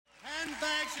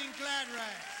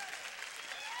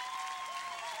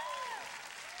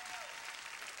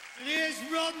Here's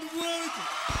Ron Wood.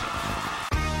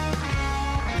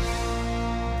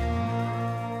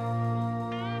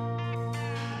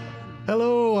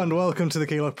 Hello and welcome to the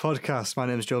Keylock podcast. My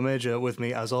name is Joe Major. With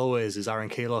me, as always, is Aaron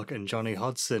Keylock and Johnny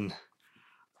Hodson.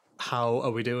 How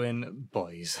are we doing,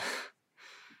 boys?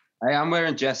 Hey, I'm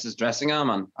wearing Jess's dressing gown,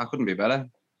 man. I couldn't be better.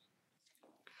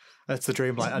 That's the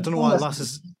dream light. I don't know why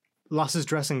lasses'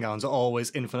 dressing gowns are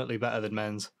always infinitely better than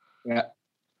men's. Yeah.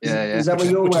 Is that what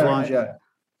you're wearing, Joe?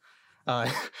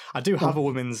 I do have a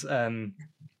women's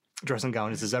dressing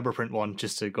gown. It's a zebra print one,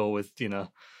 just to go with,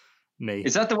 me.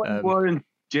 Is that the one you wore in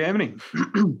Germany?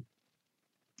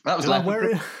 That was Did I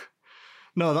wear it?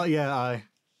 No,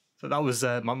 that was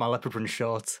my leopard print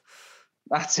shorts.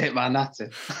 That's it, man. That's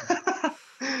it.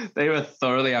 They were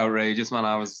thoroughly outrageous, man.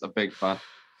 I was a big fan.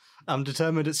 I'm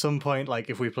determined at some point, like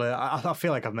if we play, I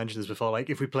feel like I've mentioned this before, like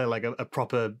if we play like a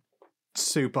proper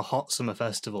super hot summer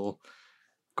festival,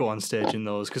 go on stage in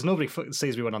those, because nobody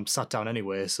sees me when I'm sat down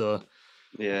anyway, so.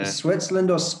 Yeah. Is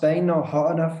Switzerland or Spain not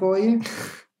hot enough for you?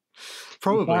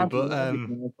 Probably, but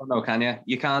no, can you?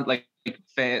 You can't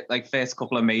face a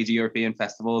couple of major European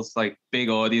festivals, like big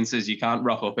audiences. You can't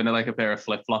rock up in like a pair of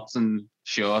flip flops and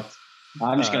shorts.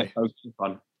 I'm just going to focus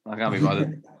on. I can't be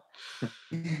bothered.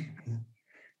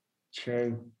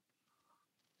 True.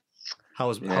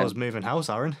 How's moving house,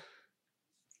 Aaron?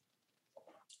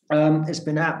 It's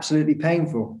been absolutely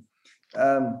painful.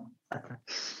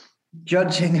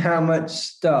 Judging how much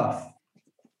stuff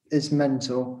is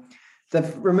mental. The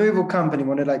removal company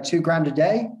wanted like $2,000 a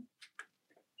day.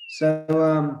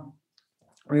 So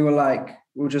we were like,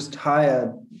 we'll just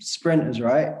hire sprinters,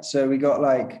 right? So we got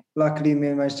luckily we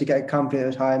managed to get a company that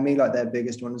would hire me like their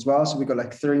biggest one as well. So we got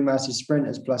like 3 massive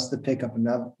sprinters plus the pickup and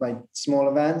like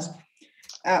smaller vans.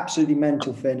 Absolutely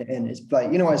mental fitting it in. It's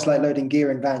like, what it's like loading gear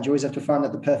in vans. You always have to find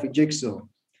out the perfect jigsaw.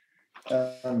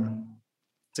 It's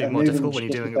even more difficult when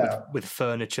you're doing it with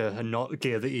furniture and not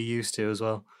gear that you're used to as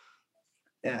well.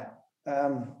 Yeah.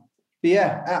 But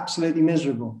yeah, absolutely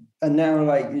miserable. And now,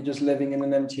 you're just living in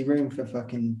an empty room for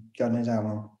fucking God knows how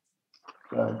long.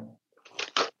 So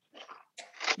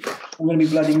I'm going to be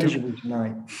bloody miserable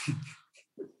tonight.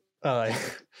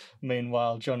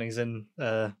 Meanwhile, Johnny's in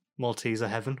Malteser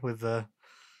heaven with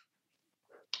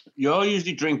You all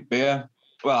usually drink beer.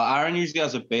 Well, Aaron usually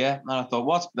has a beer, and I thought,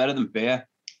 what's better than beer?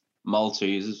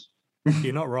 Maltesers.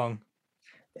 You're not wrong.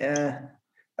 Yeah.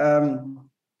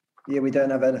 Yeah, we don't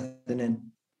have anything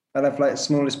in. I'll have the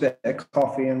smallest bit of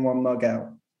coffee and 1 mug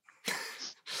out.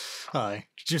 Aye,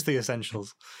 just the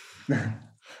essentials. Don't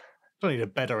need a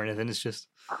bed or anything, it's just...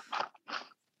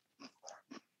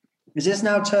 Is this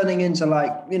now turning into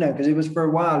because it was for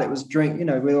a while, it was drink,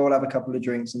 we'll all have a couple of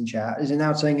drinks and chat. Is it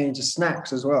now turning into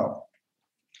snacks as well?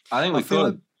 I think we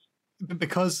could.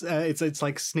 Because it's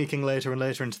like sneaking later and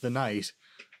later into the night,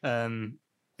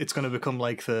 it's going to become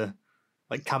like the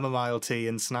chamomile tea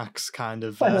and snacks kind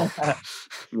of.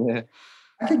 Yeah,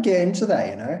 I could get into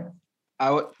that.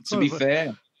 To be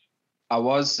fair, I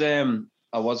was going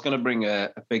to bring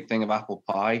a big thing of apple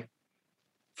pie.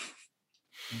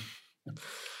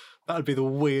 That would be the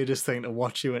weirdest thing to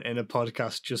watch you in a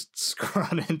podcast, just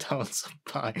scranning down some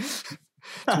pie. It's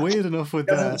weird enough with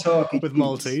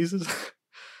Maltesers.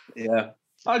 Yeah,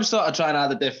 I just thought I'd try and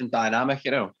add a different dynamic,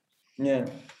 Yeah.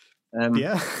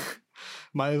 Yeah.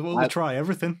 Might as well try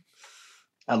everything.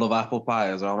 I love apple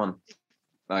pie as well, man.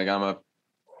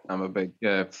 I'm a big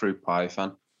fruit pie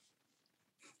fan.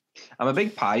 I'm a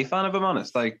big pie fan, if I'm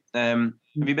honest. Has anyone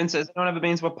ever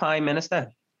been to a pie minister?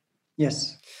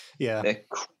 Yes. Yeah. They're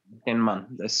cracking, man.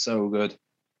 They're so good.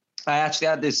 I actually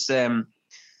had this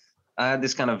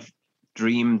kind of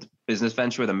dreamed business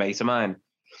venture with a mate of mine.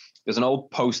 There's an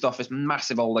old post office,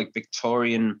 massive old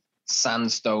Victorian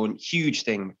sandstone, huge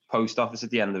thing, post office at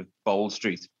the end of Bold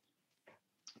Street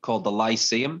called the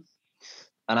Lyceum.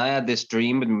 And I had this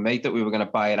dream with my mate that we were going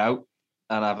to buy it out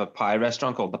and have a pie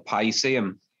restaurant called the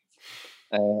Pieseum.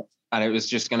 And it was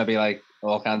just going to be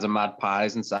all kinds of mad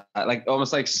pies and stuff,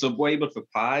 almost like Subway, but for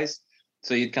pies.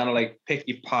 So you'd kind of pick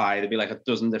your pie. There'd be half a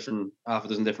dozen different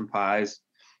pies.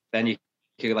 Then you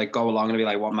could go along and be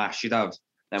what mash you'd have.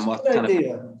 Then what kind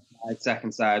of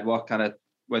second side,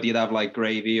 whether you'd have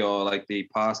gravy or the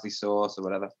parsley sauce or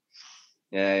whatever.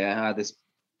 Yeah, I had this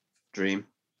dream.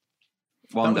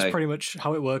 That was pretty much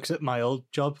how it works at my old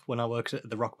job when I worked at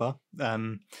the Rock Bar.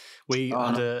 We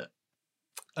had a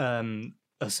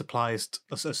supplyist.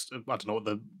 I don't know what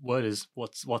the word is.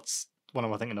 What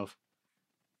am I thinking of?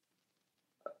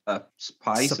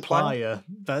 Supplier.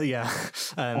 Yeah.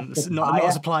 Not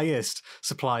a supplyist.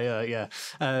 Supplier. Yeah.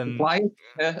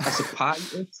 A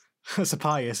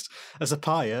supplier. A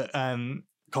supplier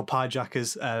called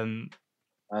Piejackers.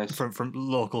 Nice. from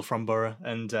local from Borough,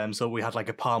 and so we had like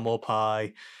a Parmo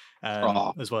pie,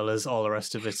 Oh. as well as all the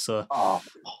rest of it. So Oh.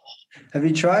 Have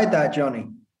you tried that, Johnny?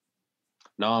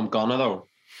 No, I'm gonna though.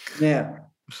 Yeah.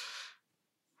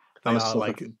 they I'm a are sucker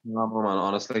like for Parmo, man.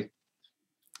 Honestly,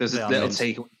 there's they a are little mint.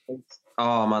 takeaway.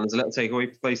 Oh man, there's a little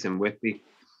takeaway place in Whitby,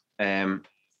 and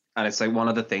it's like one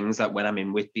of the things that when I'm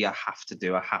in Whitby, I have to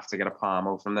do. I have to get a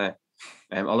Parmo from there.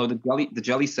 Although the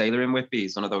Jolly Sailor in Whitby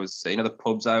is one of those, the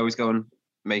pubs I always go and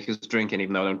make us drink in,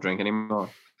 even though I don't drink anymore.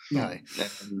 Aye.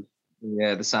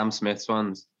 Yeah, the Sam Smith's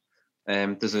ones.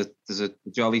 There's a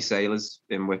Jolly Sailors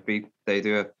in Whitby. They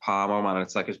do a Parmo, man, and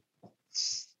it's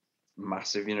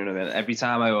massive. You know what I mean? Every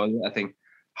time I order it, I think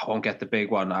I won't get the big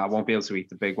one. I won't be able to eat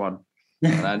the big one,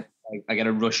 and I get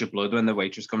a rush of blood when the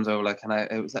waitress comes over. Like,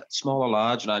 it was that small or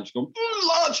large? And I just go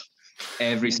large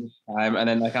every single time. And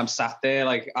then like I'm sat there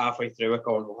like halfway through it,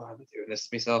 going, "Why am I doing this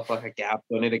to myself? Like, I've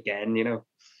done it again."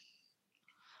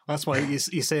 That's why you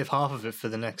save half of it for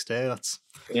the next day. That's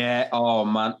Yeah. Oh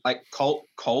man, like cold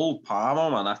Parmo,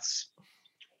 man. That's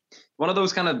one of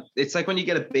those kind of. It's like when you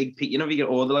get a big pizza. If you get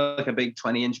order like a big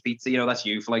 20-inch pizza, that's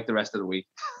you for like the rest of the week.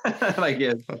 Like,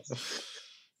 yeah.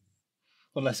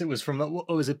 unless it was from what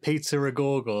was it, Pizza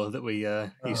Agogo that we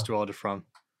used to order from.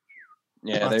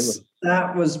 Yeah,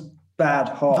 that was bad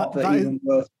hot, but even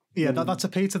worse. Yeah, that's a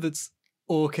pizza that's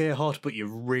okay hot, but you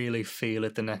really feel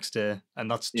it the next day, and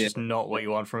that's just not what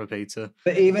you want from a pizza.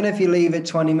 But even if you leave it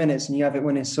 20 minutes and you have it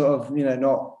when it's sort of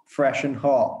not fresh and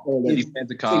hot,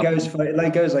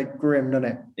 it goes like grim, doesn't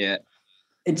it? Yeah,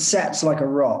 it sets like a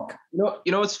rock. You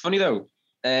know what's funny though?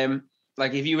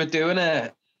 Like if you were doing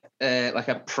a like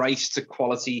a price to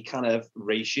quality kind of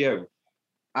ratio,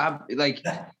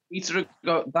 pizza,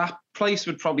 that place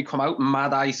would probably come out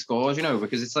mad high scores,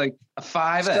 because it's like a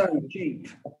 £5 so cheap.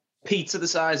 Pizza the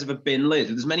size of a bin lid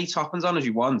with as many toppings on as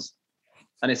you want,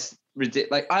 and it's ridiculous.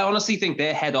 Like, I honestly think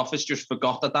their head office just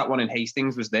forgot that one in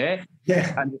Hastings was there,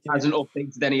 and it hasn't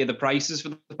updated any of the prices for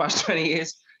the past 20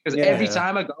 years. Because every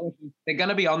time I go, they're going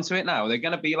to be onto it now. They're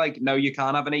going to be like, "No, you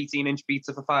can't have an 18-inch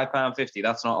pizza for £5.50.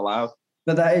 That's not allowed."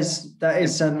 But that is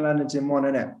St. Leonard's in one,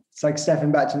 isn't it? It's like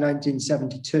stepping back to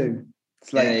 1972.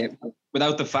 It's like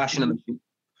without the fashion and the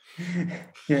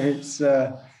yeah, it's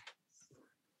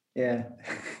yeah.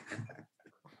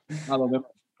 I love it.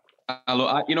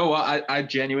 You know what? I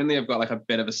genuinely have got like a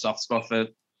bit of a soft spot for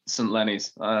St.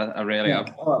 Lenny's. I really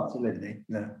have. Oh, absolutely.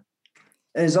 No.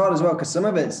 And it's odd as well because some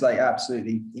of it's like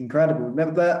absolutely incredible.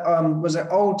 Remember that was it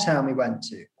Old Town we went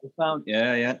to?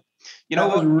 Yeah. You know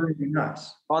what? Was really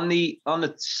nice. On the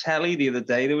telly the other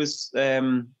day, there was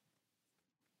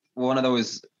one of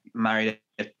those married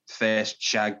at first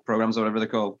shag programs or whatever they're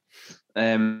called.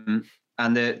 And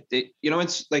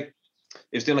it's like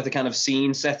it was doing like the kind of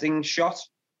scene setting shot,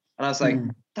 and I was like,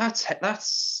 that's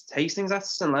Hastings,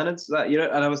 that's St. Leonard's, and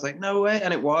I was like, no way,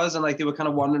 and it was, and like they were kind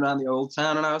of wandering around the old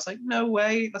town, and I was like, no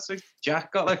way, that's like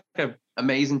Jack got like an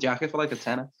amazing jacket for like a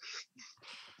tenner.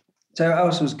 So what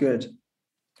else was good?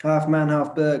 Half man,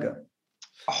 half burger.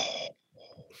 Oh.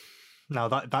 Now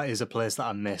that is a place that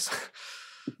I miss.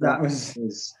 That was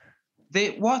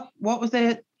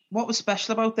what was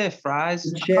special about their fries?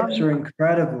 The chips were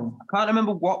incredible. I can't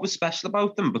remember what was special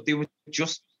about them, but they were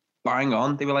just bang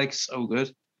on. They were like so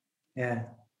good. Yeah.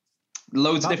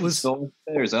 Loads of different stores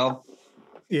there as well.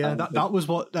 Yeah, that was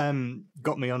what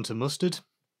got me onto mustard,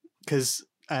 because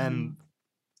they had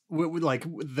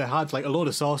like a load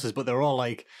of sauces, but they're all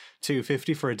like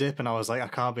 $2.50 for a dip, and I was like, I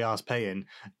can't be arsed paying.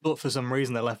 But for some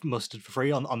reason, they left mustard for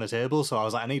free on the table, so I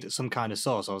was like, I need some kind of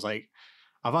sauce. I was like,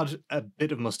 I've had a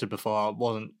bit of mustard before. I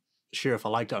wasn't sure if I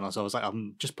liked it or not, so I was like,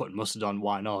 I'm just putting mustard on.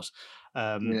 Why not?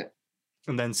 And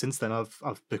then since then,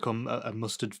 I've become a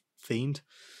mustard fiend.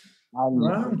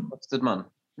 I'm mustard man.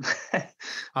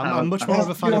 I'm much more of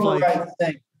a fan of like.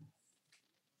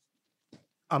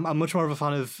 I'm much more of a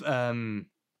fan of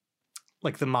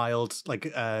like the mild,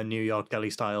 like New York deli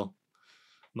style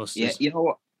mustard. Yeah,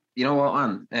 you know what,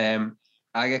 man.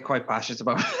 I get quite passionate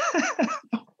about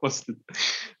mustard.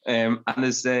 And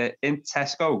there's in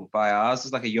Tesco by ours,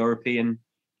 there's like a European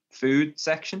food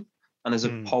section, and there's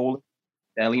a Polish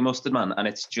deli mustard, man, and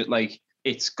it's just like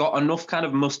it's got enough kind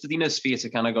of mustardiness for you to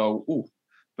kind of go, ooh,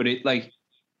 but it like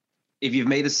if you've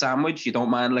made a sandwich, you don't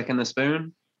mind licking the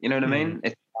spoon. You know what I mean?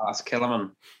 It's killer,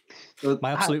 man. So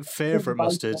my absolute favorite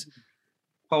mustard,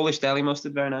 Polish deli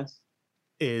mustard, very nice,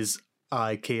 is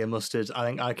IKEA mustard. I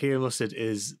think IKEA mustard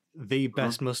is the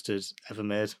best mustard ever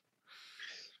made.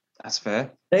 That's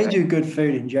fair. They do good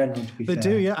food in general, to be fair. They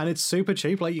do, yeah, and it's super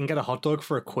cheap. Like, you can get a hot dog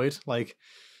for £1. Like,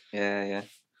 yeah.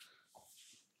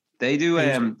 They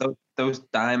do those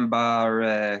dime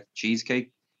bar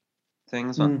cheesecake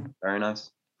things, man. Very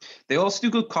nice. They also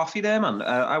do good coffee there, man.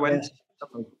 I went. Yes.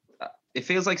 It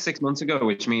feels like 6 months ago,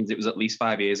 which means it was at least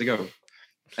 5 years ago.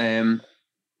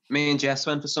 Me and Jess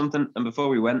went for something, and before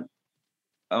we went,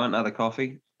 I went and had a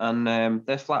coffee, and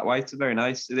their flat whites are very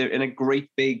nice. They're in a great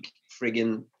big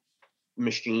friggin'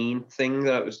 machine thing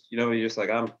that was, you're just like,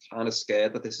 I'm kind of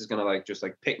scared that this is gonna like just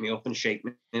like pick me up and shake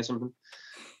me or something.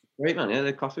 Great, man. Yeah,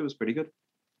 the coffee was pretty good.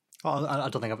 Oh, I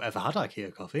don't think I've ever had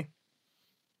IKEA coffee.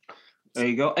 There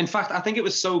you go. In fact, I think it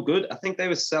was so good. I think they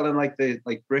were selling like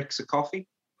bricks of coffee.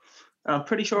 And I'm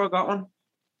pretty sure I got one.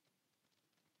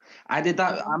 I did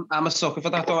that. I'm a sucker for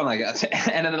that though. Like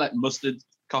anything like mustard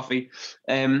coffee.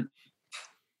 When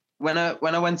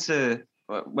the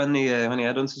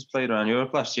Headhunters played around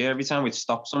Europe last year, every time we'd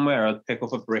stop somewhere, I'd pick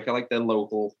up a brick of like their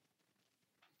local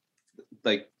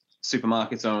like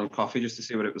supermarket's own coffee just to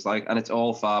see what it was like, and it's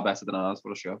all far better than ours.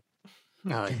 What a show!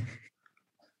 Aye.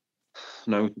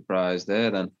 No surprise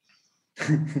there then.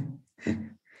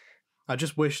 I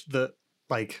just wish that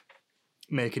like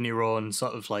making your own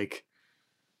sort of like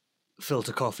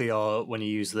filter coffee, or when you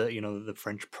use the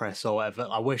French press or whatever,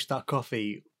 I wish that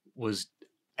coffee was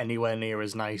anywhere near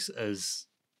as nice as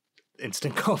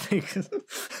instant coffee.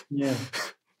 Yeah.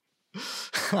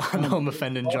 I know I'm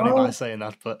offending Johnny by saying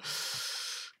that, but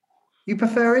you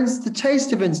prefer the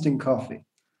taste of instant coffee?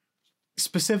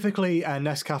 Specifically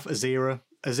Nescafe Azera.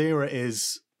 Azera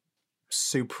is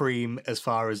supreme as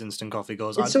far as instant coffee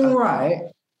goes. It's all right.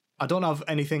 I don't have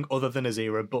anything other than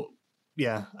Azera, but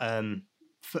yeah,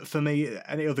 for me,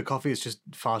 any other coffee is just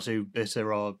far too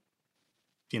bitter, or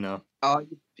Oh,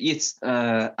 it's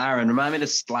Aaron. Remind me to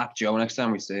slap Joe next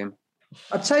time we see him.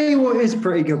 I'll tell you what is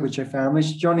pretty good, which I found,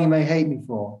 which Johnny may hate me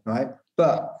for, right?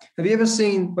 But have you ever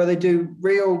seen where they do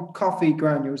real coffee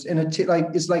granules in a tea, like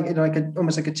it's like in like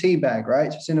almost like a tea bag,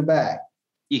 right? It's in a bag.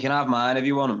 You can have mine if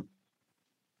you want them.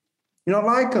 You don't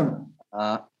like them?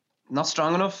 Not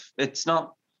strong enough. It's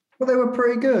not. Well, they were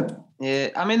pretty good.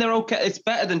 Yeah, I mean they're okay. It's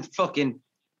better than fucking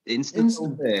instant.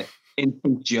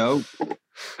 Instant Joe.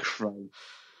 Christ.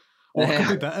 What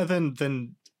could be better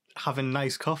than having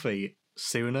nice coffee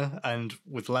sooner and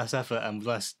with less effort and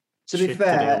less to be shit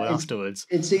fair, to deal with afterwards?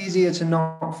 It's easier to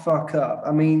not fuck up.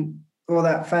 I mean, all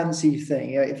that fancy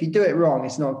thing. If you do it wrong,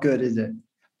 it's not good, is it?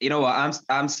 You know what?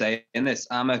 I'm saying this.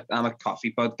 I'm a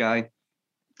coffee pod guy.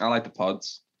 I like the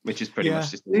pods, which is pretty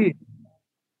much just.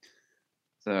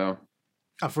 So,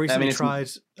 I've recently tried.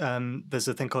 There's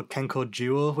a thing called Kenko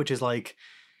Duo, which is like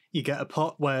you get a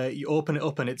pot where you open it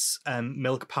up and it's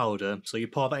milk powder. So you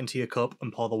pour that into your cup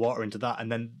and pour the water into that,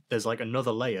 and then there's like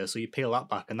another layer. So you peel that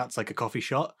back, and that's like a coffee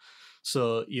shot.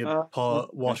 So you pour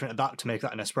water into that to make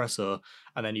that an espresso,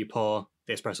 and then you pour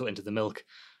the espresso into the milk.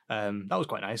 That was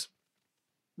quite nice.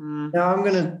 Now I'm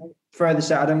going to throw this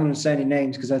out. I don't want to say any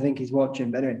names because I think he's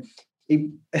watching. But anyway,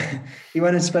 he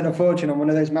went and spent a fortune on one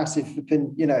of those massive,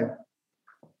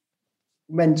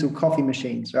 mental coffee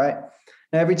machines, right?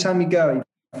 Now every time you go,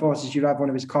 he forces you to have one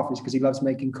of his coffees because he loves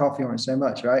making coffee on it so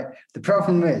much, right? The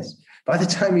problem is, by the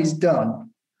time he's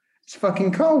done, it's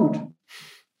fucking cold.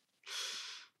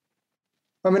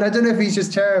 I mean, I don't know if he's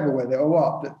just terrible with it or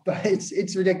what, but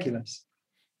it's ridiculous.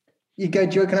 You go,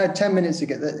 do you reckon I had 10 minutes to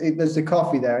get there's the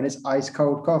coffee there and it's ice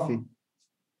cold coffee.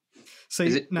 So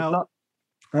is it now,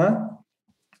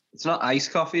 it's not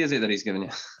iced coffee, is it, that he's giving you?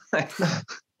 I have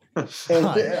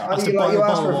to boil a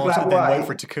bottle of water and then wait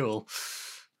for it to cool.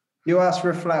 You ask for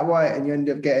a flat white and you end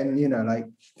up getting, like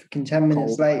fucking 10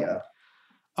 minutes later.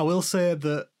 I will say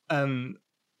that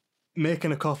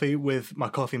making a coffee with my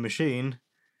coffee machine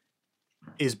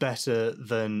is better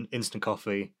than instant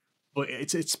coffee, but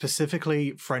it's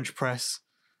specifically French press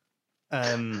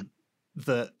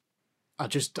that I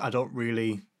don't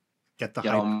really get the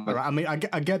hype. I mean,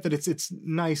 I get that it's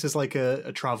nice as like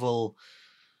a travel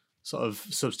sort of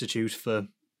substitute for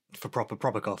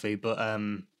proper coffee, but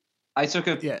I took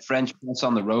a French press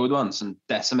on the road once and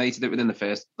decimated it within the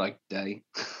first day.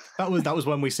 That was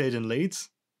when we stayed in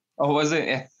Leeds. Oh, was it?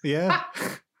 Yeah. Yeah.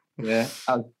 Yeah,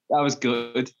 that was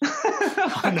good.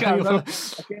 I came down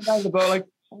the boat like,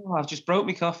 I've just broke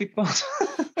my coffee pot.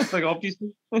 Like,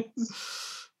 obviously. And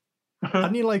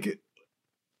you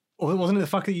wasn't it the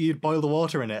fact that you'd boil the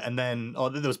water in it and then,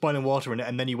 or there was boiling water in it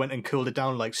and then you went and cooled it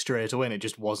down like straight away and it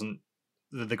just wasn't,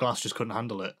 the glass just couldn't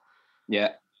handle it. Yeah.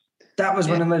 That was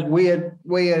one of the most weird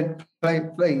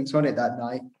things, wasn't it, that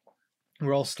night?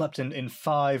 We all slept in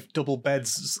 5 double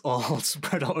beds all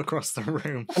spread out across the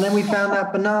room. And then we found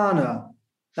that banana,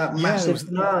 massive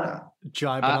banana.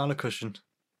 Giant banana cushion.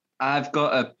 I've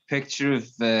got a picture of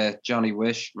Johnny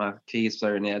Wish, my keys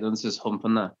player in the Headhunters,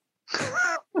 humping that.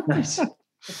 Nice.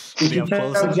 Did you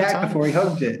tell Jack before he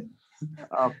hugged it?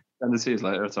 Send it to you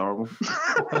later. It's horrible.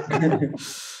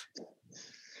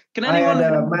 Can I had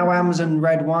anyone? Mawams and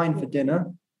red wine for dinner.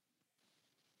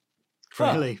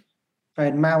 Really? I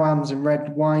had Mawams and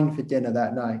red wine for dinner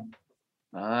that night.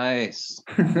 Nice.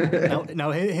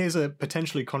 Now here's a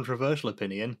potentially controversial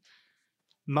opinion.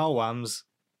 Malwams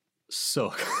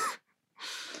suck.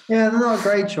 Yeah, they're not a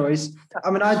great choice.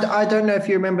 I mean, I don't know if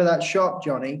you remember that shop,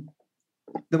 Johnny,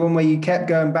 the one where you kept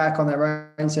going back on that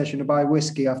rain session to buy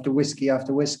whiskey after whiskey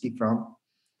after whiskey from.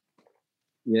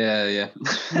 Yeah.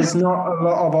 There's not a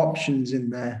lot of options in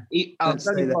there. I'll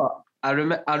tell you what. I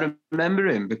remember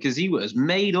him because he was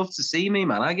made up to see me,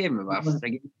 man. I gave him about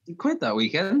 £50 that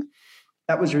weekend.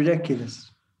 That was ridiculous.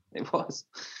 It was.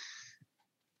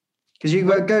 Because you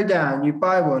go down, you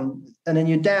buy one, and then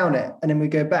you down it, and then we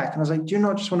go back. And I was like, do you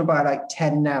not just want to buy like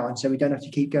 10 now, and so we don't have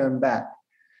to keep going back?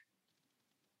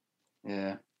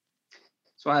 Yeah.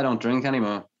 That's why I don't drink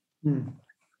anymore.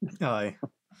 Aye.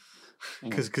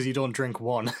 Because you don't drink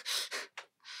one.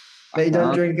 But you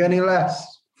don't drink any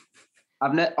less.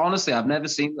 Honestly, I've never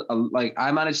seen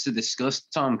I managed to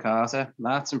disgust Tom Carter.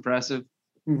 That's impressive.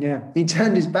 Yeah, he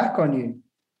turned his back on you.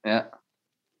 Yeah.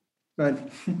 But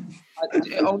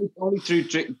only through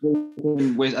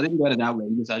drinking whiskey. I didn't go it out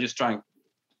because I just drank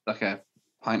like a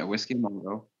pint of whiskey in one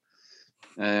go.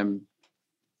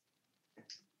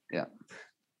 Yeah.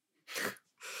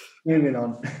 Moving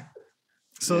on.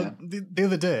 So the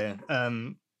other day,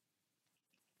 I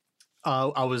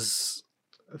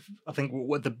think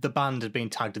the band had been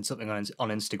tagged in something on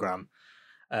Instagram,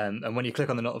 and when you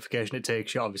click on the notification, it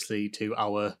takes you obviously to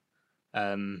our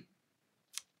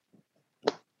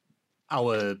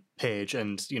page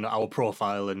and our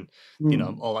profile and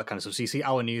all that kind of stuff. So you see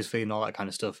our news feed and all that kind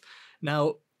of stuff.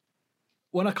 Now,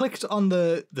 when I clicked on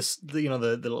the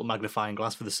little magnifying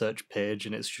glass for the search page,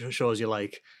 and it shows you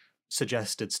like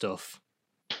suggested stuff.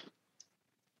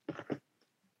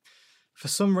 For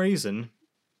some reason,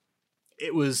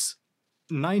 it was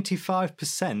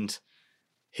 95%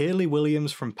 Hayley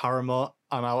Williams from Paramore,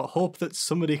 and I hope that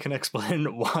somebody can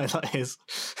explain why that is.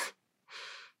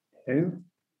 Who?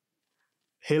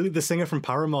 Hayley, the singer from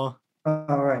Paramore. Oh,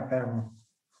 right, Paramore.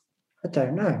 I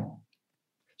don't know.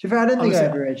 To be fair, I don't think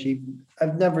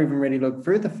I've never even really looked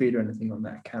through the feed or anything on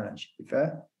that account, actually, to be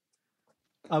fair.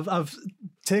 I've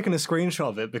taken a screenshot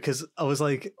of it because I was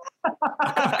like,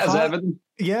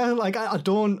 yeah, like I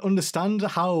don't understand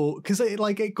how, because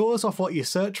it goes off what you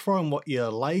search for and what you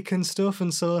like and stuff,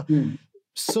 and so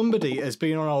somebody has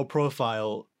been on our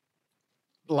profile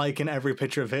liking every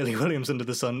picture of Hayley Williams under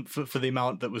the sun for the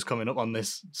amount that was coming up on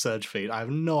this search feed. I have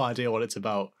no idea what it's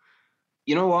about.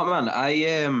 You know what, man?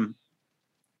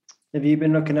 Have you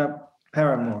been looking up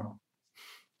Paramore?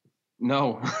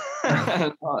 No.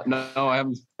 no, I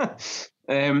haven't.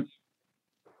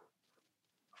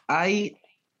 I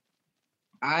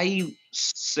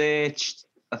searched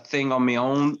a thing on my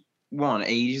own one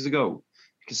ages ago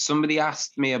because somebody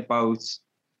asked me about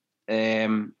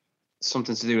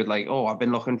something to do with I've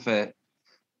been looking for.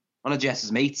 One of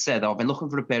Jess's mates said, I've been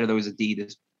looking for a pair of those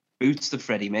Adidas boots that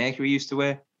Freddie Mercury used to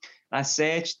wear. And I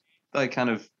searched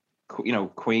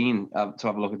Queen to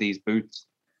have a look at these boots.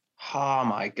 Oh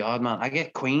my God, man! I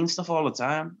get Queen stuff all the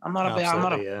time. I'm not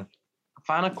a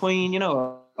fan of Queen,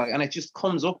 and it just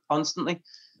comes up constantly.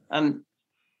 And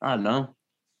I don't know.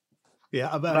 Yeah,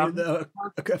 about a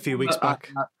few weeks back.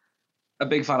 A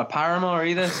big fan of Paramore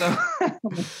either, so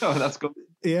oh, that's good.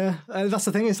 Yeah, that's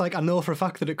the thing. It's I know for a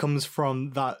fact that it comes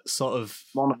from that sort of.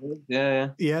 Yeah.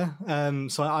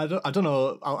 So I don't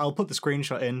know. I'll put the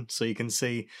screenshot in so you can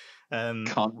see.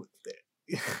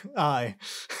 Aye.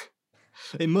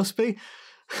 It must be.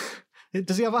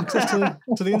 Does he have access to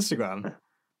the Instagram?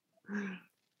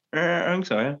 I think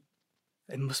so, yeah.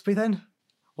 It must be then.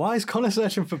 Why is Connor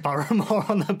searching for Paramore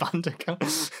on the band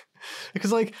account?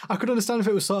 Because I could understand if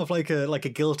it was sort of like a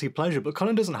guilty pleasure, but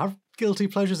Connor doesn't have guilty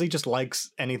pleasures. He just likes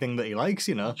anything that he likes,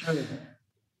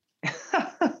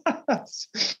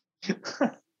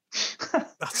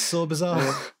 That's so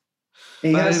bizarre.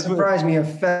 He has surprised me a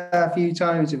fair few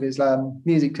times with his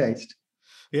music taste.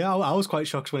 Yeah, I was quite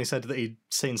shocked when he said that he'd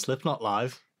seen Slipknot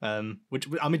live. Which,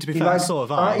 I mean, to be fair, so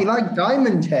have I. He liked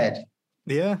Diamond Head.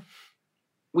 Yeah.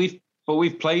 We've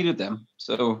played with them,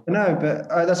 so. No, but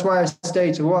that's why I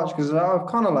stayed to watch, because I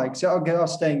kind of like, so I'll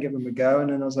stay and give them a go, and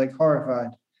then I was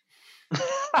horrified.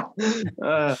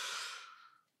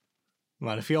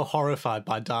 Man, if you're horrified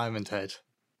by Diamond Head,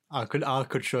 I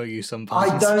could show you some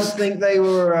parts. I don't think they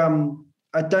were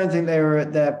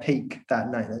at their peak that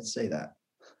night, let's say that.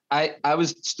 I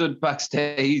was stood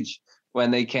backstage when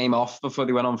they came off before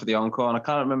they went on for the encore, and I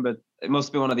can't remember it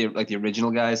must be one of the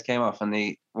original guys came off,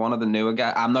 and one of the newer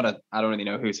guys. I don't really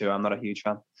know who's who. I'm not a huge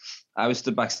fan. I was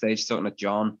stood backstage talking to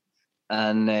John,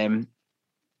 and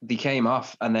they came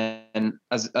off, and then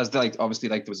as like obviously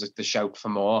like there was the shout for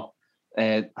more.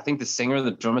 I think the singer or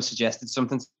the drummer suggested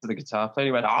something to the guitar player.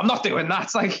 He went, "Oh, I'm not doing that.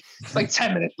 It's like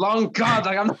 10 minutes long. God,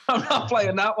 like I'm not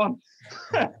playing that one."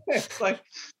 It's like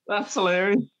that's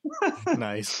hilarious.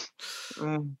 Nice.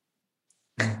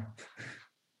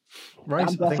 Right,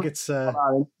 I think it's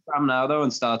I'm now though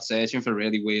and start searching for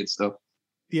really weird stuff.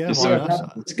 Yeah,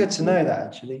 it's good to know that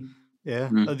actually. Yeah,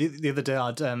 the other day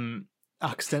I'd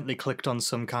accidentally clicked on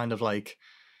some kind of like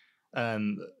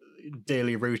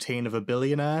daily routine of a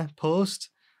billionaire post,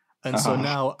 and so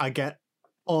now I get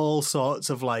all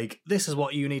sorts of like, this is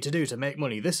what you need to do to make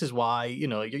money, this is why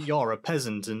you're a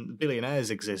peasant and billionaires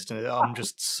exist, and I'm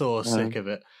just so sick of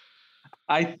it.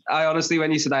 I honestly,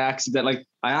 when you said I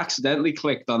accidentally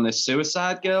clicked on this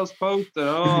Suicide Girls post, and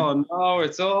oh no,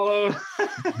 it's all over.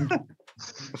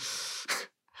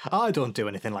 I don't do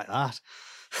anything like that.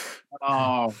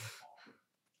 Oh.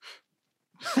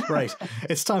 Right,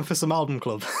 it's time for some album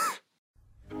club.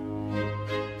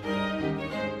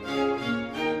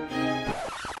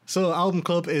 So album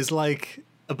club is like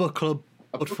a book club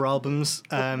but for albums.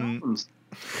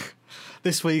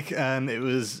 This week it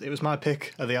was my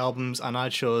pick of the albums, and I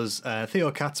chose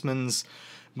Theo Katzman's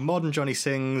Modern Johnny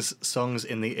Sings Songs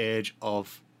in the Age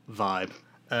of Vibe.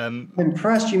 I'm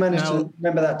impressed you managed to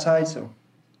remember that title.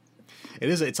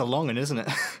 It's a long one, isn't it?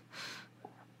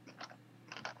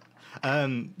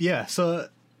 Yeah, so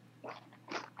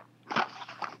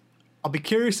I'll be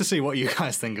curious to see what you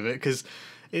guys think of it, because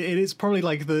it is probably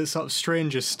like the sort of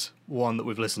strangest one that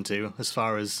we've listened to as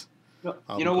far as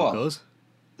you know what goes.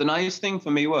 The nice thing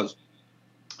for me was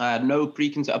I had no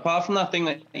preconceived, apart from that thing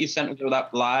that you sent me,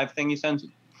 that live thing you sent me.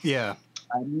 Yeah,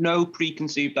 I had no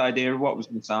preconceived idea of what it was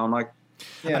going to sound like.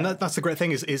 Yeah. And that's the great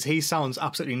thing is he sounds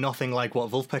absolutely nothing like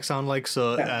what Wolfpack sound like,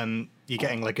 so you're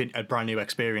getting like a brand new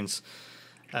experience.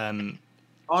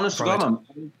 Honest to God,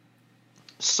 I'm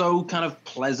so kind of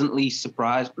pleasantly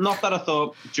surprised. Not that I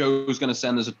thought Joe was going to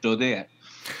send us a dud here.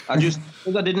 Because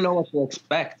I didn't know what to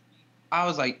expect. I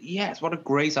was like, yes, what a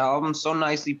great album. So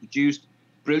nicely produced,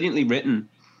 brilliantly written.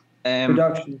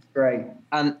 Production is great.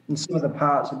 And some of the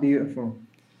parts are beautiful.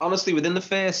 Honestly, within the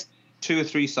first 2 or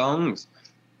 3 songs,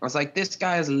 I was like, this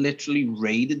guy has literally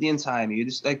raided the entire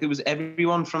music. Like, there was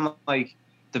everyone from like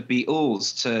the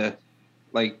Beatles to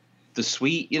like the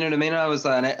Sweet, you know what I mean? I was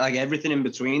like everything in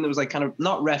between. There was like kind of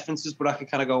not references, but I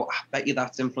could kind of go, I bet you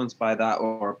that's influenced by that,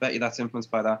 or I bet you that's influenced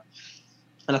by that.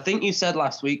 And I think you said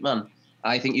last week, man,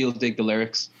 I think you'll dig the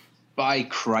lyrics. By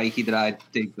crikey, did I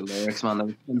dig the lyrics, man. There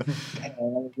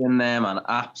was some in there, man.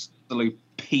 Absolute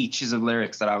peaches of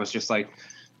lyrics that I was just like,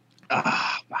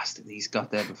 bastard, he's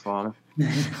got there before me.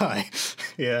 Hi.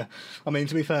 Yeah. I mean,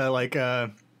 to be fair, like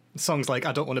songs like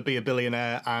I Don't Want to Be a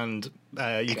Billionaire and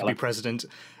You Could Be President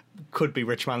could be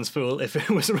Rich Man's Fool if it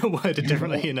was worded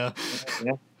differently, you know.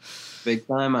 Yeah. Big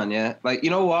time, man, yeah. Like, you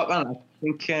know what, man? I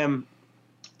think Don't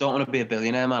Want to Be a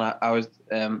Billionaire, man. I was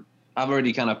I've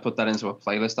already kind of put that into a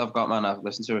playlist I've got, man. I've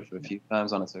listened to it for a few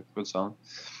times, and it's a good song.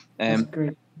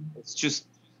 Great. It's just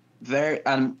very,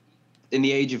 and in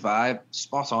the age of vibe,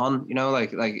 spot on, you know,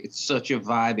 like it's such a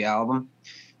vibey album.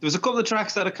 There was a couple of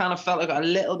tracks that I kind of felt like a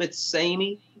little bit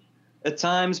samey at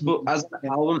times, but as an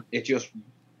album, it just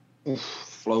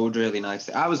flowed really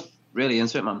nicely. I was really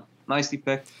into it, man. Nicely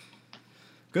picked.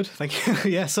 Good, thank you.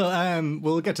 Yeah, so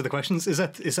we'll get to the questions.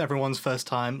 Is everyone's first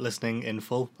time listening in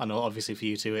full? I know, obviously, for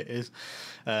you two it is.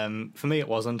 For me, it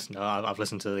wasn't. No, I've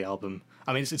listened to the album.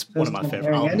 I mean, it's one of my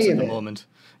favourite albums at the moment.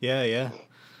 Yeah.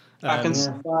 I can see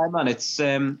why, man. It's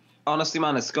honestly,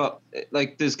 man, it's got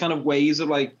like there's kind of waves of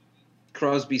like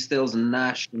Crosby, Stills, and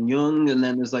Nash and Young, and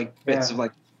then there's like bits of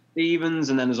like Stevens,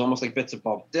 and then there's almost like bits of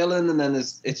Bob Dylan, and then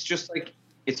it's just like.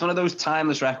 It's one of those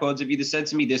timeless records. If you'd have said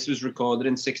to me this was recorded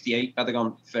in '68, I'd have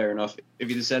gone, fair enough. If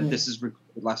you'd have said this is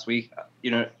recorded last week, you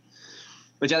know,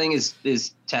 which I think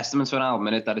is testament to an album,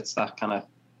 in it, that it's that kind of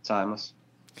timeless.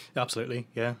 Absolutely,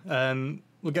 yeah.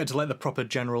 We'll get to like the proper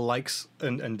general likes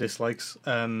and dislikes.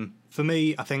 For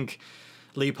me, I think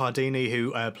Lee Pardini,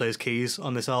 who plays keys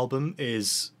on this album,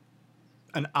 is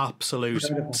an absolute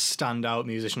standout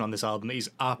musician on this album. He's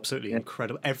absolutely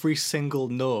incredible. Every single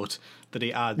note that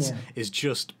he adds is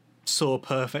just so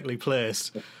perfectly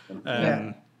placed.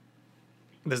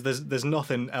 There's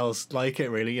nothing else like it,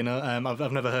 really. You know,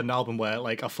 I've never heard an album where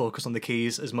like I focus on the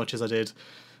keys as much as I did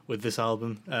with this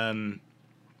album. I'm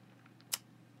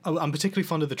particularly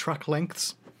fond of the track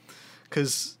lengths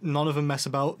because none of them mess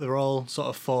about. They're all sort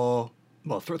of 4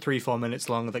 well, 3-4 minutes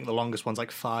long. I think the longest one's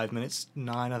like 5 minutes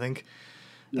 9. I think.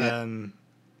 Yeah.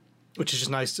 Which is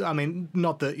just nice. I mean,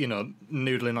 not that, you know,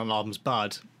 noodling on an album's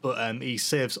bad, but he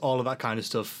saves all of that kind of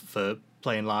stuff for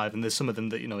playing live, and there's some of them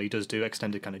that, you know, he does do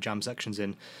extended kind of jam sections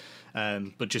in,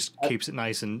 but just keeps it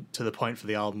nice and to the point for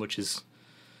the album, which is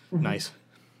nice.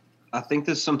 I think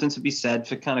there's something to be said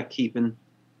for kind of keeping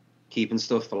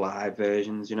stuff for live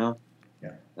versions, you know.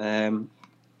 Yeah.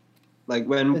 Like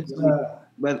when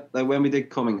we did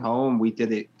Coming Home, we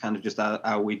did it kind of just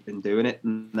how we'd been doing it,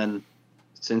 and then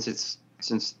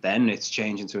since then it's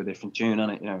changed into a different tune,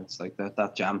 and it, you know, it's like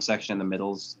that jam section in the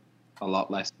middle's a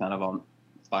lot less kind of on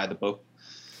by the book.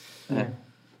 Yeah.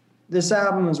 This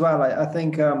album as well, I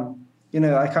think, you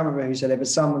know, I can't remember who said it, but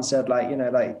someone said, like, you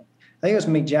know, like, I think it was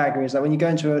Mick Jagger, is like when you go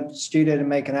into a studio to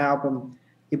make an album,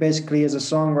 you basically, as a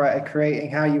songwriter, creating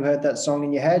how you heard that song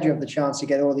in your head. You have the chance to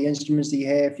get all the instruments that you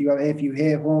hear. If you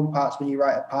hear horn parts when you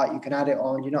write a part, you can add it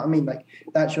on. You know what I mean? Like,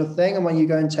 that's your thing. And when you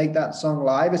go and take that song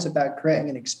live, it's about creating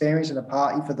an experience and a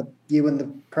party for you and the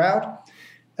crowd.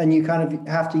 And you kind of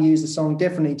have to use the song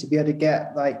differently to be able to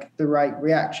get like the right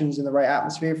reactions and the right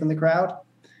atmosphere from the crowd.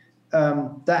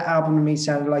 That album to me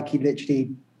sounded like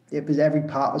every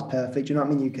part was perfect. You know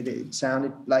what I mean? It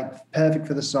sounded like perfect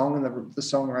for the song and the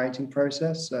songwriting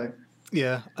process. So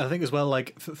yeah, I think as well,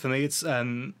 like for me, it's a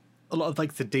lot of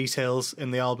like the details in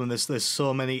the album. There's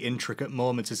so many intricate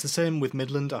moments. It's the same with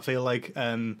Midland. I feel like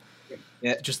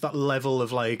just that level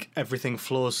of like everything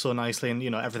flows so nicely, and you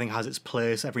know, everything has its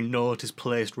place. Every note is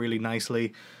placed really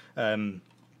nicely.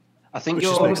 I think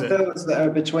all the fills that are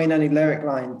between any lyric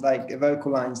line, like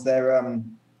vocal lines, they're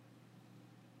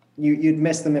you'd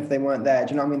miss them if they weren't there.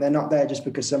 Do you know what I mean? They're not there just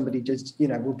because somebody just, you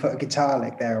know, will put a guitar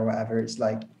lick there or whatever. It's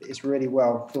like, it's really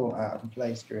well thought out and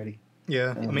placed, really.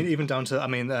 Yeah, I mean, even down to,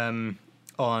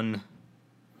 on,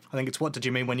 I think it's What Did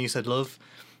You Mean When You Said Love?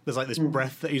 There's like this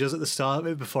breath that he does at the start of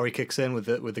it before he kicks in with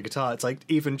the guitar. It's like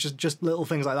even just little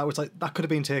things like that, where it's like, that could have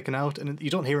been taken out, and you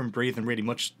don't hear him breathing really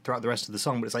much throughout the rest of the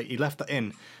song, but it's like he left that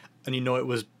in, and you know it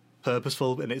was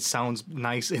purposeful, and it sounds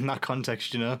nice in that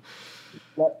context, you know?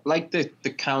 Like the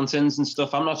countings and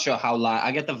stuff, I'm not sure how live.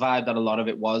 I get the vibe that a lot of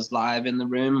it was live in the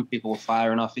room. People were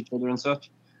firing off each other and such.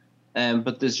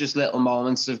 But there's just little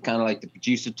moments of kind of like the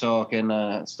producer talking,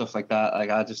 stuff like that. Like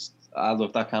I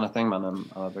love that kind of thing, man. I'm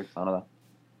a big fan of that.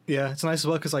 Yeah, it's nice as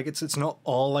well because like it's not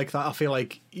all like that. I feel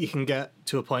like you can get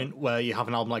to a point where you have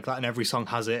an album like that and every song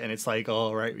has it, and it's like,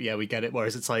 oh right, yeah, we get it.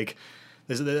 Whereas it's like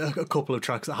there's a couple of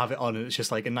tracks that have it on, and it's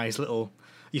just like a nice little.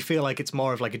 You feel like it's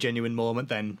more of like a genuine moment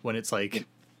than when it's like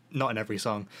not in every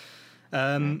song.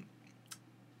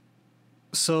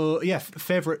 So yeah,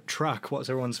 favorite track. What's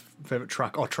everyone's favorite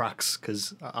track or tracks?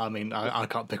 Because I mean, I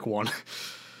can't pick one.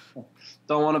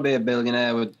 Don't Want to Be a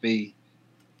Billionaire would be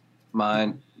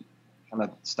mine. Kind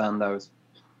of standout.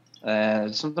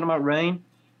 Something about rain.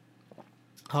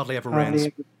 Hardly Ever Rains.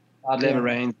 Hardly Ever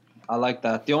Rains. I like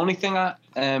that. The only thing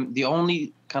the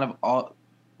only kind of odd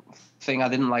thing I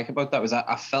didn't like about that was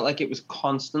I felt like it was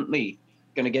constantly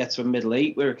going to get to a middle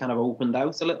 8 where it kind of opened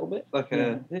out a little bit, like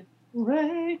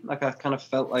like I kind of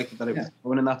felt like that it was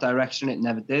going in that direction. It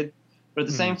never did, but at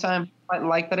the same time, I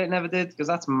like that it never did because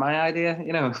that's my idea,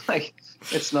 you know. Like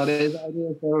it's not his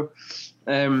idea. So,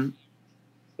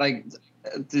 like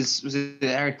this was it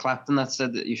Eric Clapton that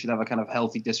said that you should have a kind of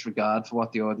healthy disregard for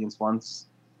what the audience wants.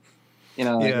 You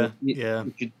know, like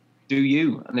you should do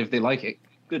you, and if they like it,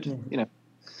 good. You know.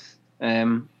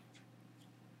 I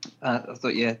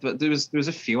thought but there was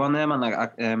a few on there, man. Like I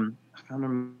can't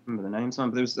remember the names, man.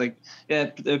 But there was like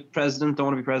the President, Don't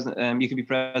Want to Be President. You Could Be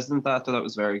President. I thought that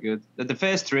was very good. The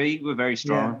first 3 were very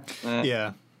strong.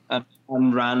 And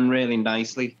ran really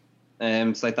nicely.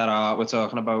 It's like that art we're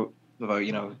talking about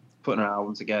you know, putting an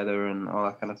album together and all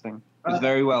that kind of thing. It was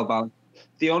very well balanced.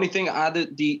 The only thing I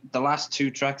added the last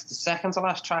 2 tracks, the second to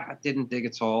last track, I didn't dig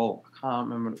at all. I can't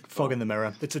remember. Fog in the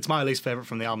Mirror. It's my least favorite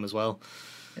from the album as well.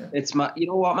 Yeah. It's my, you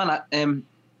know what, man?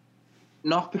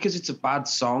 Not because it's a bad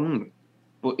song,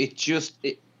 but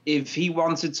if he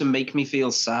wanted to make me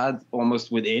feel sad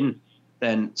almost within,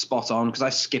 then spot on. Because I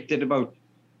skipped it about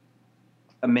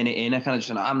a minute in. I kind of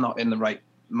just, I'm not in the right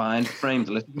mind frame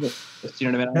to listen to it. You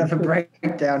know what I mean? Have a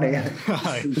breakdown here.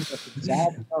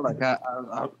 Like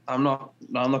I'm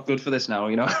not good for this now.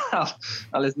 You know,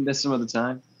 I'll listen to this some other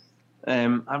time.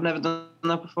 I've never done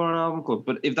that before on an album club,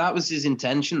 but if that was his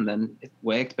intention, then it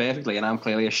worked perfectly, and I'm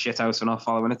clearly a shithouse for not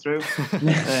following it through.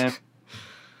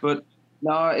 But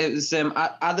no, it was.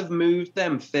 I'd have moved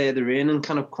them further in and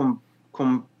kind of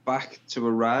come back to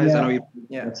a rise. I know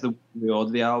it's the order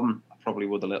of the album. I probably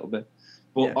would a little bit,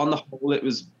 but on the whole, it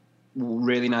was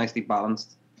really nicely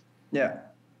balanced. Yeah.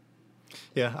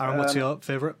 Yeah, Aaron, what's your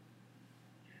favourite?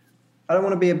 I don't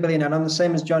want to be a billionaire. And I'm the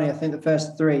same as Johnny. I think the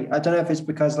first three. I don't know if it's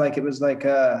because like it was like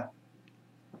a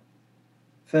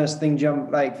first thing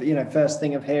first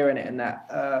thing of hearing it and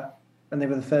that, and they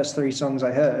were the first three songs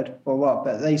I heard or what.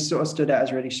 But they sort of stood out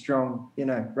as really strong,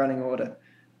 running order.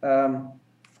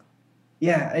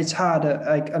 Yeah, it's hard.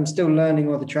 I'm still learning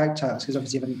all the track titles because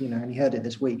obviously I haven't only heard it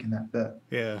this week and that. But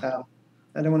Yeah,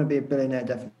 I don't want to be a billionaire.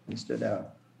 Definitely stood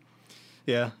out.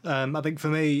 yeah. I think for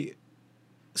me,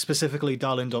 specifically,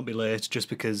 "Darling, Don't Be Late," just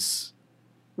because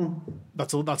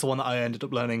that's the one that I ended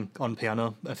up learning on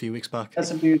piano a few weeks back.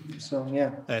 That's a beautiful song.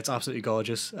 Yeah, It's absolutely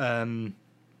gorgeous. Is that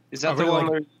I the really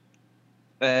one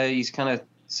where he's kind of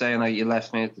saying like you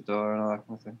left me at the door and all that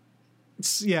kind of thing?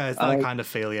 It's that kind of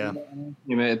feel. Yeah,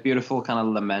 You made a beautiful kind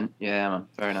of lament. Yeah, man,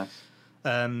 very nice.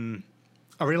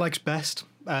 I really liked "Best,"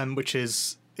 which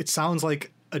is it sounds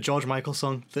like a George Michael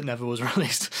song that never was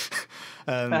released.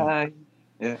 Yeah.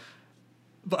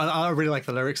 But I really like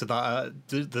the lyrics of that.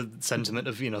 The sentiment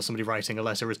of somebody writing a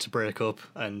letter to break up,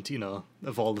 and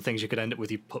of all the things you could end up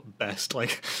with, you put "best."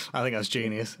 Like I think that's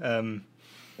genius.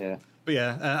 Yeah. But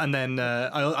yeah, and then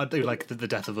I do like the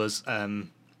Death of Us. I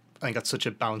think that's such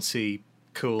a bouncy,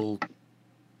 cool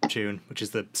tune, which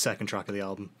is the second track of the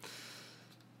album.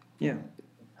 yeah.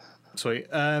 Sweet.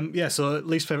 Yeah. So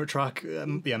least favorite track,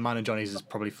 mine and Johnny's is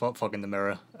probably "Fog in the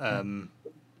Mirror."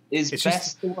 Is It's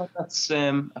 "Best" the one that's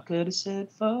I could have said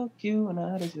fuck you and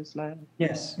I'd have just like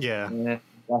Yes. Yeah.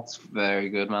 that's very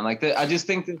good, man. Like I just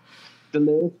think that the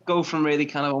lyrics go from really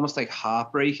kind of almost like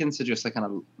heartbreaking to just like kind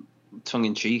of tongue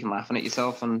in cheek and laughing at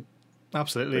yourself, and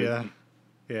Absolutely.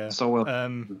 Yeah. so well. A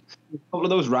couple of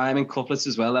those rhyming couplets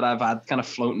as well that I've had kind of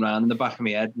floating around in the back of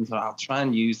my head, and thought I'll try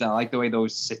and use that. I like the way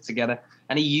those sit together.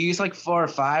 And he used like 4 or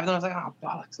 5, and I was like, oh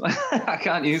bollocks, I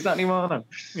can't use that anymore now.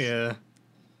 Yeah.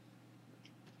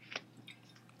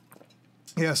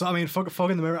 Yeah, so I mean, Fog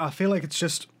in the Mirror, I feel like it's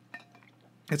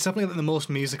definitely like the most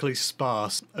musically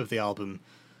sparse of the album.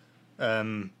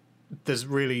 There's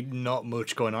really not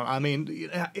much going on. I mean,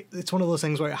 it's one of those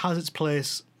things where it has its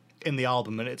place in the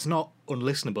album, and it's not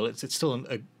unlistenable. It's still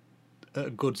a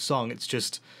good song. It's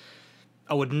just,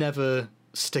 I would never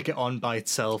stick it on by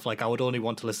itself. Like, I would only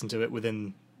want to listen to it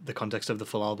within the context of the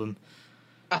full album.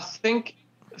 I think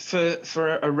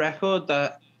for a record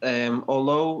that,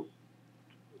 although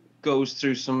goes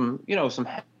through some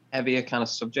heavier kind of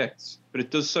subjects, but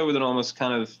it does so with an almost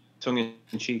kind of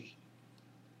tongue-in-cheek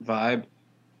vibe.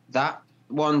 That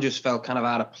one just felt kind of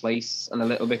out of place and a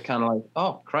little bit kind of like,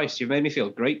 oh Christ, you've made me feel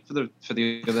great for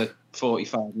the other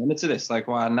 45 minutes of this. Like,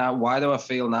 why do I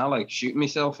feel now like shooting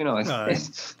myself? Like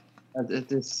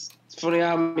it's funny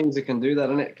how music can do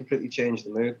that, and it completely changed the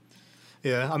mood.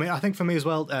 Yeah, I mean, I think for me as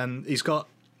well, he's got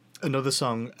another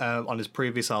song on his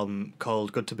previous album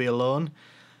called "Good to Be Alone."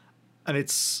 And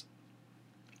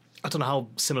I don't know how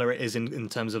similar it is in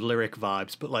terms of lyric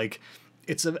vibes, but like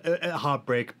it's a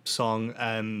heartbreak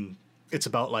song. It's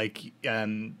about like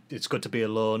it's good to be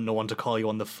alone, no one to call you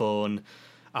on the phone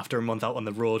after a month out on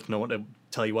the road, no one to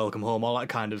tell you welcome home, all that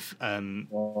kind of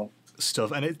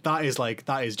stuff. And that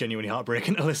is genuinely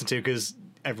heartbreaking to listen to because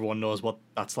everyone knows what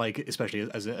that's like, especially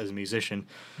as a musician.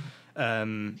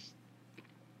 And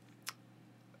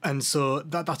so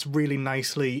that's really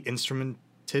nicely instrumented.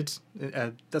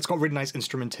 That's got really nice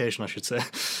instrumentation, I should say.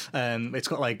 It's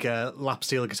got like lap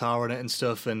steel guitar on it and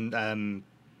stuff, and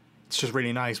it's just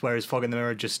really nice. Whereas "Fog in the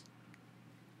Mirror" just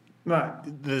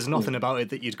there's nothing about it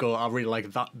that you'd go, I really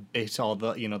like that bit or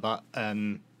that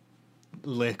that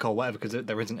lick or whatever, because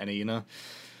there isn't any,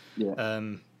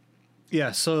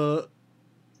 Yeah. So,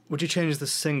 would you change the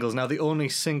singles? Now, the only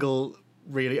single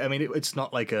really, I mean, it's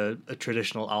not like a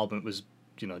traditional album. It was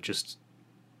just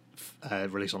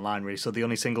released online, really. So the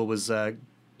only single was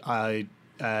 "You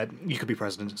Could Be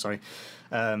President," sorry,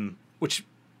 which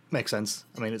makes sense.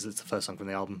 I mean, it's the first song from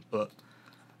the album, but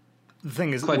the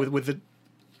thing is,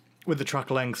 with the track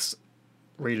lengths,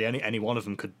 really, any one of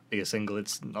them could be a single.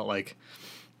 It's not like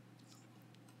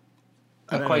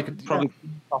Probably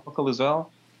topical as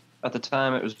well. At the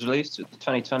time it was released,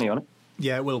 2020 on it.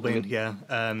 Yeah, it will be. Yeah.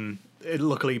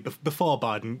 Luckily, before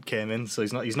Biden came in, so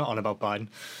he's not on about Biden.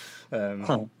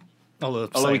 Although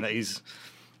saying that he's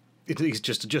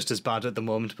just as bad at the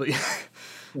moment, but yeah.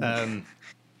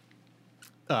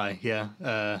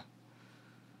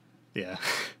 Yeah.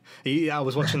 I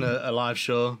was watching a live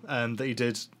show that he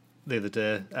did the other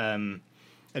day, and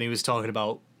he was talking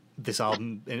about this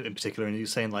album in particular, and he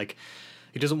was saying like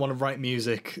he doesn't want to write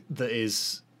music that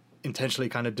is intentionally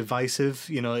kind of divisive.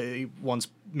 He wants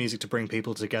music to bring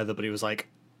people together, but he was like,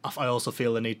 I also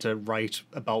feel the need to write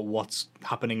about what's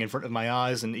happening in front of my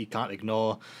eyes, and he can't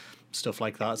ignore stuff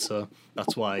like that. So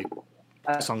that's why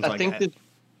songs I like think that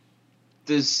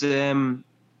there's a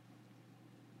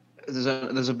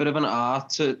bit of an art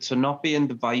to not being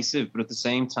divisive, but at the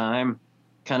same time,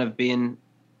 kind of being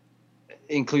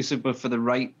inclusive, but for the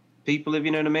right people, if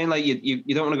you know what I mean. Like you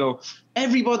don't want to go,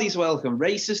 everybody's welcome,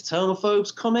 racist,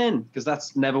 homophobes, come in, because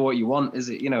that's never what you want, is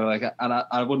it? You know, like, and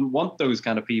I wouldn't want those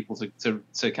kind of people to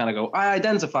kind of go, I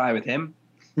identify with him.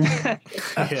 Yeah.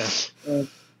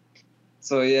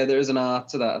 So yeah, there is an art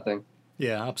to that, I think.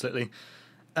 Yeah, absolutely.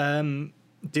 Do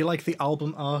you like the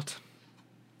album art?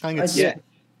 I think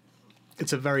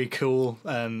it's a very cool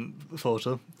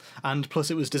photo, and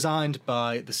plus it was designed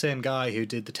by the same guy who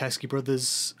did the Teskey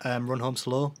Brothers Run Home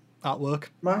Slow artwork,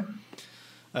 Right.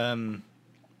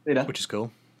 which is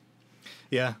cool.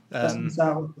 Yeah, That's nice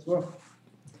artwork as well.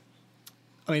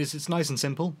 I mean it's nice and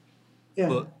simple, Yeah.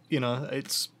 but you know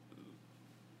it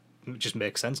just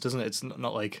makes sense, doesn't it? It's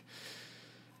not like,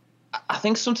 I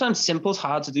think sometimes simple's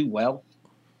hard to do well,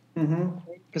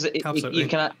 because you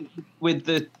can, with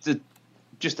the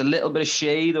just a little bit of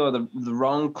shade or the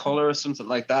wrong color or something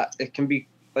like that, it can be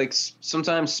like,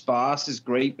 sometimes sparse is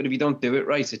great, but if you don't do it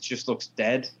right, it just looks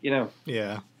dead, you know.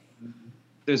 Yeah.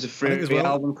 There's a Frisbee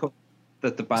album cover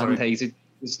that the band hated.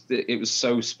 It was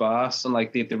so sparse, and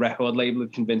like the record label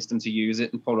had convinced them to use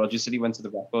it, and Paul Rogers said he went to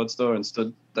the record store and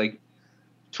stood like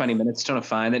 20 minutes trying to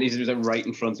find it. He was like right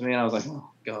in front of me, and I was like, oh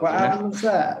god. What album was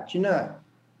that? Do you know?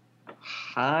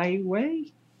 Highway,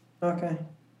 Okay.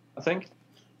 I think.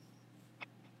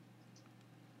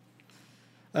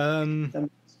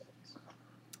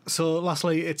 So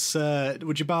lastly, it's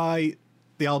would you buy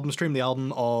the album, stream the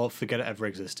album, or forget it ever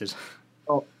existed?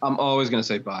 Oh, I'm always going to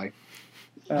say bye.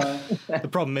 The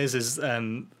problem is I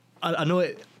know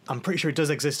it. I'm pretty sure it does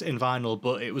exist in vinyl,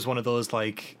 but it was one of those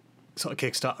like sort of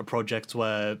Kickstarter projects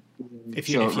where if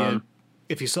you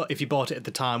bought it at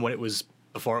the time when it was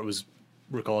before it was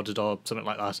recorded or something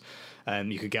like that,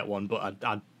 you could get one, but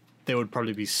they would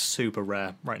probably be super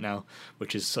rare right now,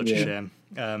 which is such a shame.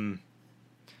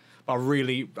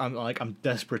 I'm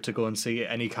desperate to go and see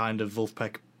any kind of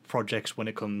Wolfpack projects when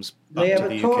it comes back They to have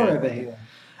the a tour UK. over here.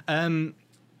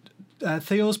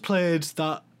 Theo's played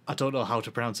that, I don't know how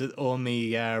to pronounce it,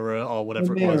 Omira or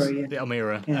whatever it Omira, was. yeah. The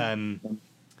Omira. Yeah.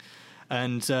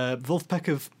 And Wolfpack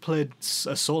have played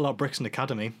a sold out Brixton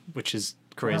Academy, which is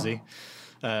crazy.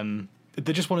 They're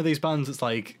just one of these bands that's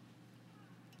like,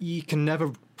 you can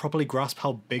never properly grasp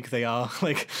how big they are.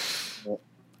 Like,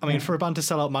 I mean, for a band to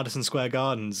sell out Madison Square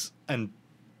Gardens and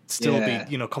still be,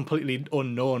 you know, completely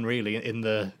unknown really in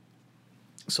the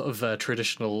sort of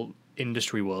traditional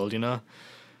industry world, you know,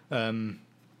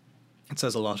 it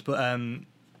says a lot. But I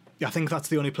think that's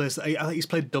the only place. I think he's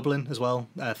played Dublin as well,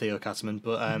 Theo Katzman.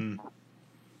 But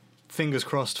fingers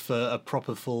crossed for a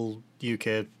proper full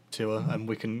UK tour, and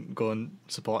we can go and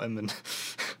support him. And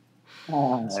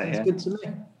Sounds good to me.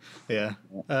 yeah.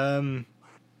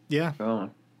 Oh.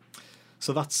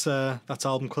 So that's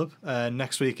Album Club.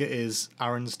 Next week it is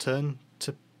Aaron's turn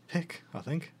to pick, I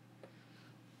think.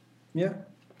 Yeah.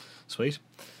 Sweet.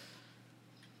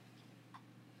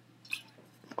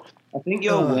 I think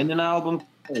you're winning album.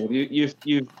 You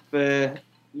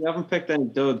haven't picked any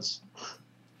duds.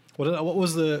 What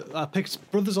was I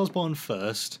picked Brothers Osborne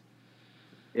first.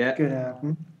 Yeah. Good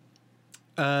album.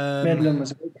 Midland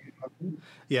was a good album.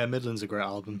 Yeah, Midland's a great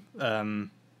album.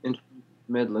 In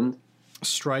Midland.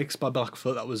 Strikes by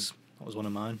Blackfoot, that was one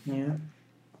of mine. Yeah.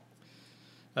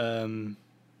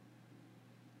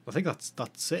 I think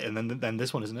that's it, and then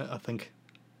this one, isn't it? I think.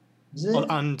 Is it? Oh,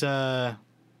 and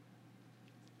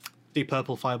Deep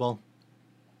Purple, Fireball.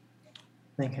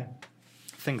 Thank you. I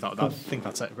think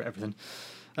that's it for everything.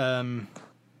 I'm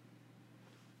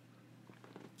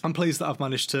pleased that I've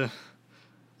managed to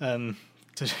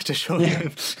show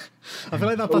you. I feel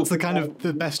like that's the kind of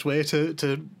the best way to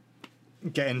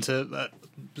get into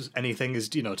anything,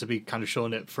 is, you know, to be kind of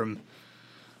shown it from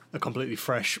a completely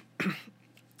fresh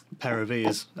pair of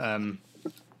ears.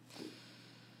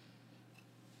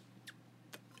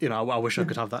 You know, I wish I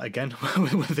could have that again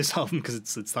with this album, because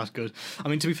it's that good. I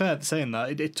mean, to be fair, saying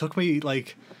that, it took me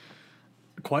like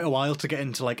quite a while to get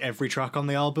into like every track on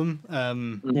the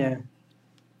album. Yeah.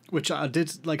 Which I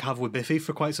did like have with Biffy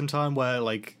for quite some time, where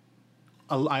like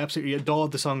I absolutely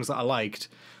adored the songs that I liked,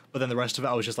 but then the rest of it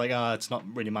I was just like, it's not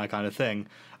really my kind of thing.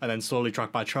 And then slowly,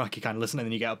 track by track, you kind of listen, and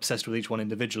then you get obsessed with each one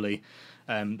individually.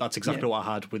 That's exactly what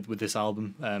I had with this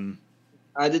album.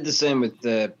 I did the same with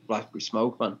Blackberry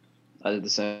Smoke, man. I did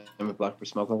the same with Blackberry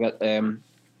Smoke. And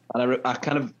I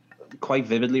kind of quite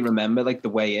vividly remember like the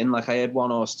way in. Like I had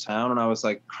One Horse Town, and I was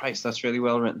like, Christ, that's really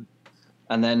well written.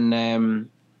 And then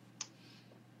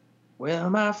Where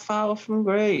am I far from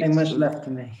grace? Ain't much left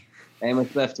to me. Ain't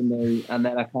much left to me. And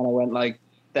then I kind of went like,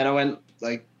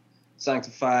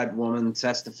 Sanctified Woman,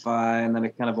 Testify, and then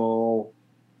it kind of all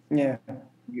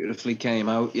beautifully came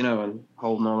out, and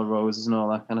Holding All the Roses and all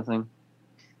that kind of thing.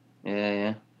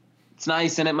 Yeah. It's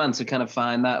nice, isn't it, man, to kind of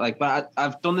find that. Like, but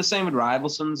I've done the same with Rival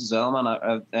Sons as well,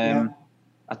 man.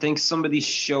 I think somebody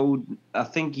showed. I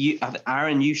think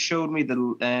Aaron, you showed me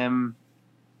the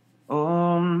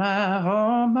Oh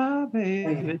my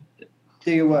baby.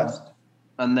 Do your worst.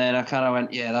 And then I kind of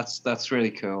went, yeah, that's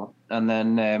really cool. And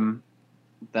then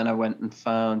I went and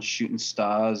found Shooting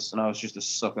Stars, and I was just a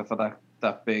sucker for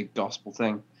that big gospel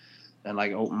thing, and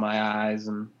like opened my eyes.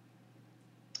 And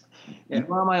You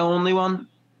Are My Only One.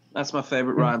 That's my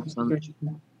favorite Rival Sons.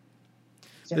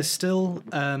 There's still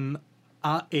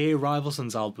a Rival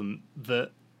Sons album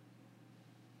that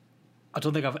I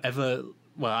don't think I've ever.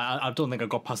 Well, I don't think I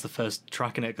got past the first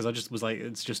track in it because I just was like,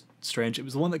 it's just strange. It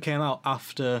was the one that came out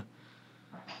after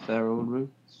Feral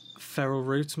Roots. Feral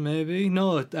Roots, maybe?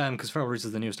 No, because Feral Roots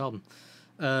is the newest album.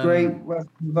 Great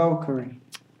Valkyrie.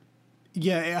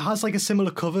 Yeah, it has like a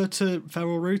similar cover to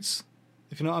Feral Roots,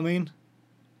 if you know what I mean.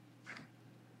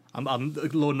 I'm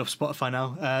loading up Spotify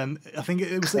now. I think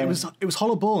it was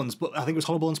Hollow Bones, but I think it was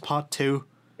Hollow Bones Part 2.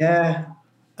 Yeah.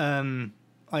 I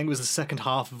think it was the second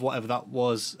half of whatever that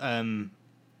was. I'm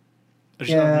with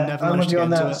you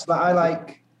on that. So I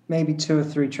like maybe 2 or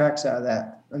 3 tracks out of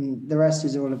that, and the rest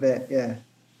is all a bit,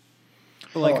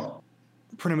 But like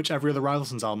pretty much every other Rival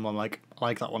Sons album, I'm like, I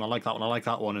like that one, I like that one, I like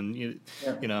that one, and you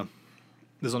know,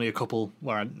 there's only a couple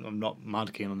where I'm not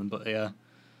mad keen on them, but yeah.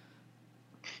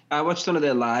 I watched one of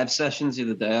their live sessions the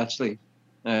other day, actually,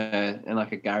 in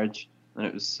like a garage, and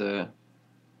it was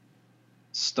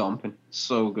stomping.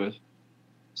 So good.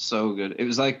 It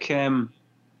was like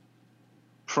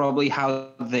probably how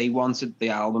they wanted the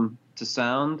album to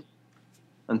sound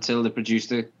until the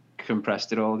producer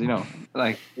compressed it all,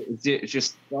 like it's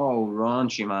just so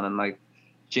raunchy, man. And like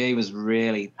Jay was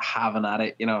really having at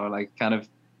it, like kind of,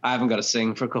 I haven't got to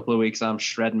sing for a couple of weeks. I'm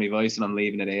shredding my voice and I'm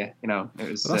leaving it here. It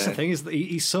was. But that's the thing, is that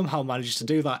he somehow manages to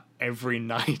do that every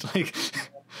night. Like,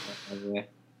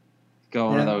 got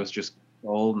one of those just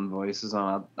golden voices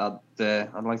on. I'd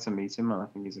like to meet him, man. I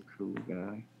think he's a cool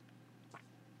guy.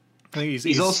 I think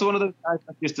he's also one of those guys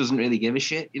that just doesn't really give a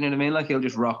shit. You know what I mean? Like he'll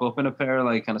just rock up in a pair of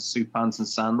like kind of suit pants and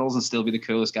sandals and still be the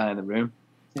coolest guy in the room.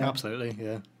 Yeah. Absolutely,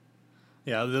 yeah.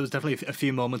 Yeah, there was definitely a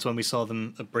few moments when we saw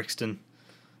them at Brixton.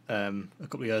 A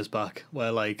couple of years back,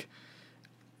 where like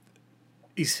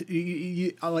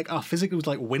like our physical was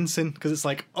like wincing because it's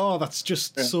like, oh, that's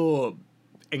just so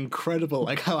incredible,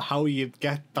 like how you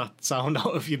get that sound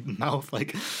out of your mouth,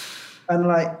 like. And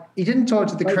like he didn't talk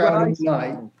to the crowd all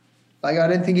night. Like I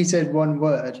don't think he said one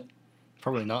word.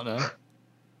 Probably not, no.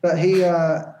 But he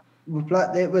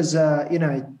it was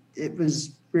it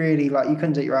was really like you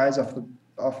couldn't take your eyes off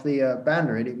the band.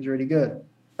 Really, it was really good,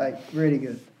 like really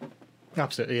good.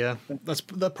 Absolutely, yeah. That's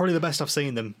probably the best I've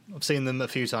seen them. I've seen them a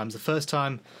few times. The first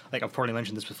time, like I've probably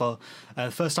mentioned this before, the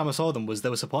first time I saw them was they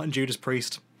were supporting Judas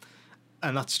Priest,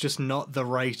 and that's just not the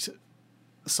right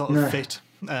sort of fit.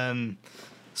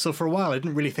 So for a while, I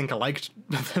didn't really think I liked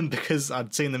them because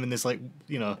I'd seen them in this, like,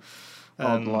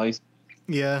 light.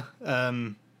 Yeah.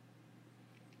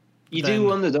 You do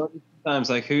wonder, don't you, sometimes,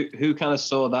 like who kind of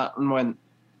saw that and went.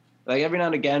 Like every now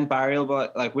and again, Barry will be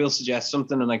like, we'll suggest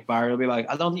something, and like Barry will be like,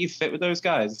 I don't think you fit with those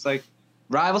guys. It's like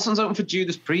Rival Sons open for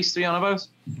Judas Priest, are you on about?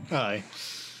 Aye.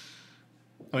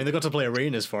 I mean, they got to play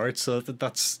arenas for it, so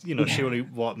that's surely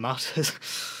what matters.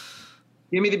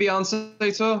 Give me the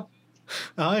Beyonce tour.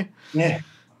 Aye. Yeah.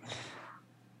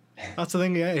 That's the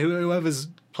thing. Yeah, whoever's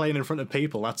playing in front of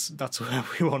people, that's where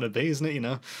we want to be, isn't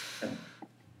it?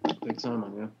 Big time,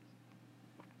 man.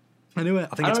 Yeah. Anyway,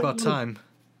 I think it's about time.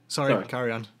 Sorry,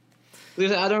 carry on.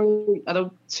 I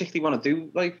don't particularly want to do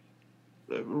like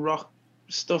rock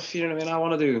stuff. You know what I mean? I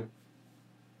want to do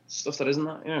stuff that isn't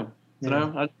that. I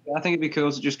don't know. I think it'd be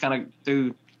cool to just kind of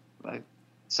do like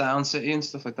Sound City and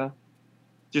stuff like that.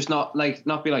 Just not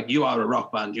be like, you are a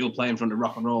rock band, you'll play in front of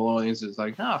rock and roll audiences.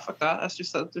 Like, nah, fuck that. Let's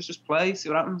just play, see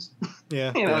what happens.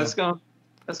 Yeah. Let's go.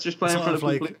 Let's just play in front of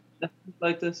people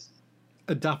like this.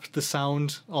 Adapt the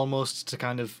sound almost to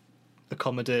kind of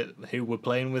accommodate who we're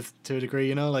playing with to a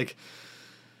degree,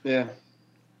 Yeah.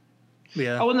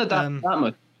 I wouldn't adapt that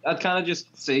much. I'd kind of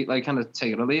just see, like, kind of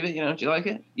take it or leave it. Do you like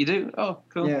it? You do? Oh,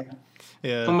 cool.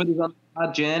 Yeah. Somebody's on a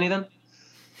bad journey then.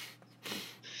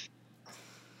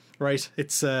 Right,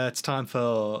 it's time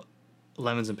for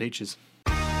Lemons and Peaches.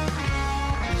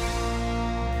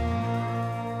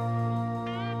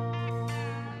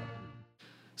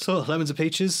 So, Lemons and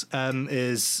Peaches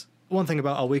is one thing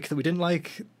about our week that we didn't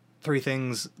like, 3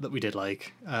 things that we did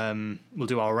like. We'll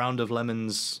do our round of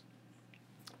lemons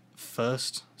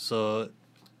first. So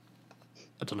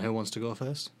I don't know who wants to go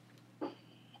first.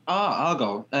 I'll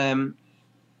go.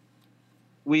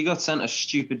 We got sent a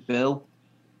stupid bill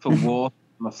for water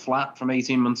from a flat from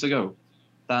 18 months ago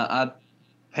that I'd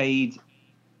paid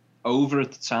over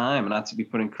at the time and had to be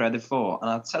put in credit for. And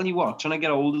I'll tell you what, trying to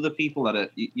get hold of the people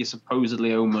that you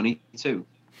supposedly owe money to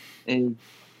is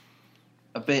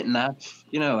a bit naff,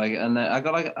 you know. And I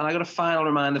got a final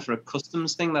reminder for a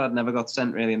customs thing that I'd never got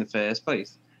sent really in the first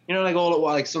place. You know, like all at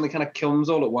once, like something kind of comes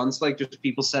all at once, like just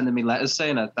people sending me letters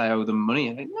saying that I owe them money.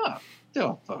 I'm like, no,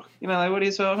 don't fuck. You know, like what are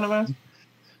you talking about?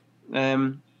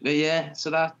 But yeah, so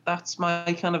that's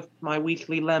my kind of my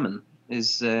weekly lemon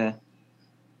is.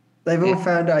 They've all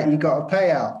found out you got a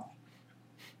payout.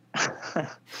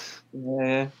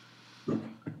 Yeah,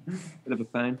 bit of a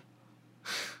pain.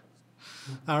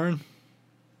 Aaron?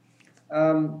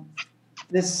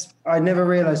 I never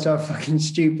realised how fucking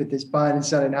stupid this buying and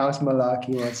selling house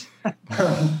malarkey was.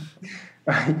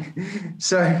 Right.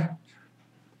 So,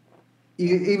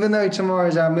 even though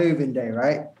tomorrow's our moving day,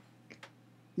 right?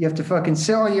 You have to fucking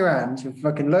sit on your hands with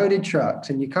fucking loaded trucks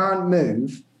and you can't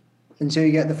move until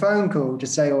you get the phone call to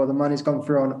say, oh, the money's gone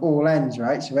through on all ends,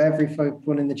 right? So every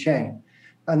one in the chain.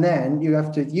 And then you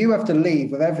have to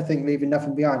leave with everything, leaving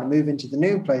nothing behind, and move into the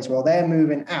new place while they're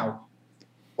moving out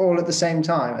all at the same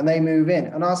time, and they move in.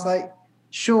 And I was like,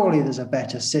 surely there's a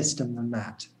better system than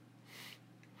that.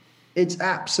 It's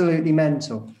absolutely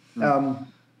mental.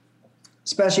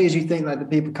 Especially as you think like the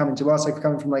people coming to us, like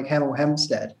coming from like Hemel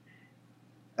Hempstead.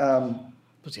 Bloody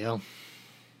hell.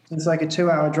 It's like a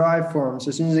 2-hour drive for them. So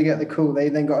as soon as they get the call, they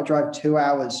then got to drive 2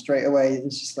 hours straight away.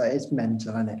 It's just like, it's mental,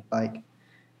 isn't it? Like,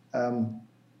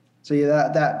 so yeah,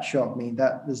 that shocked me.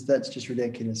 That's just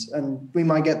ridiculous. And we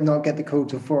might not get the call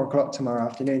till 4:00 tomorrow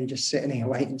afternoon. You're just sitting here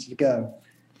waiting to go.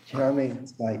 Do you know what I mean?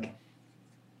 It's like,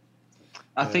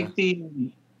 I think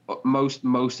the most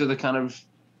of the kind of,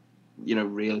 you know,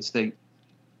 real estate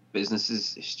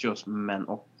businesses is just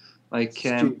mental. Like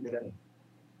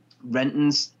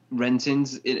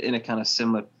rentings in a kind of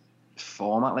similar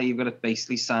format. Like you've got to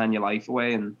basically sign your life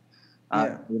away, and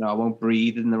you know, I won't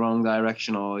breathe in the wrong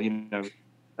direction, or you know,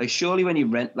 like surely when you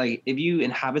rent, like if you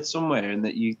inhabit somewhere and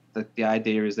that the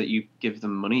idea is that you give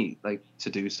them money like to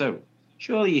do so,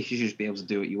 surely you should just be able to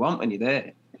do what you want when you're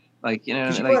there. Like, you know,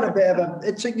 like,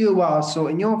 it took you a while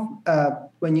sorting your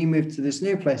when you moved to this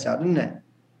new place out, didn't it?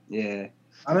 Yeah.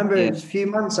 I remember it was a few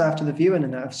months after the viewing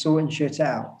and of sorting shit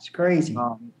out. It's crazy.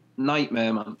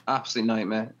 Nightmare, man. Absolute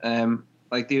nightmare.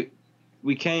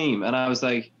 We came and I was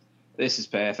like, this is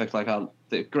perfect. Like,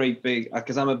 the great big,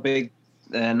 because I'm a big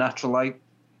natural light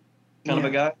kind of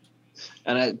a guy.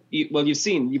 And you've both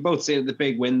seen the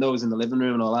big windows in the living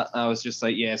room and all that. I was just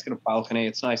like, yeah, it's got a balcony.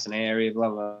 It's nice and airy, blah,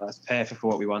 blah, blah. It's perfect for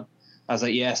what we want. I was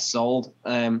like, yes, sold.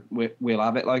 We'll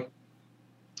have it. Like,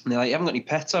 and they're like, you haven't got any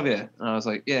pets, have you? And I was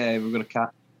like, yeah, we've got a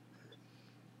cat.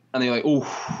 And they're like,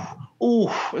 oh.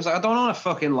 It's like, I don't want a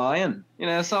fucking lion. You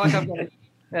know, it's not like I've got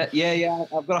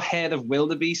I've got a head of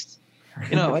wildebeest.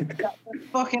 You know, like, that's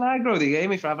fucking aggro they gave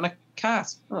me for having a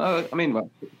cat. I mean, well,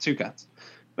 2 cats.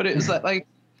 But it was like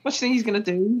what do you think he's going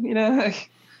to do? You know, like,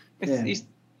 he's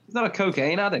not a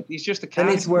cocaine addict. He's just a cat.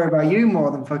 They need to worry about you more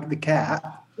than fucking the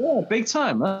cat. Yeah, big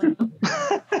time, man.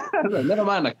 Never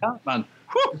mind the cat, man.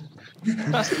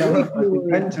 That's the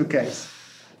mental case.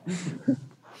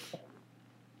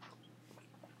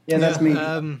 Yeah, that's me.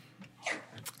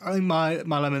 I think my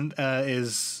lemon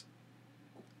is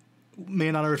me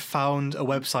and Anna had found a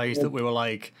website that we were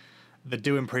like, they're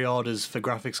doing pre-orders for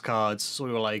graphics cards, so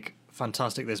we were like,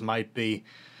 fantastic, this might be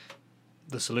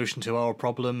the solution to our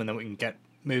problem, and then we can get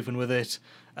moving with it.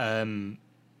 And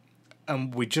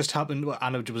we just happened,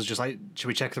 Anna was just like, should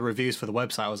we check the reviews for the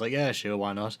website? I was like, yeah, sure,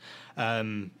 why not?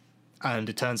 And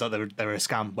it turns out they're a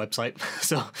scam website.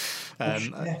 So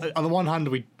on the one hand,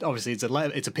 we obviously it's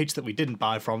a pitch that we didn't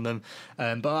buy from them,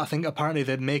 but I think apparently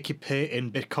they make you pay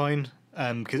in Bitcoin,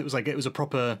 because it was a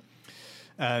proper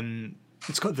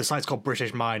the site's called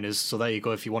British Miners, so there you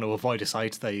go. If you want to avoid a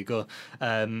site, there you go.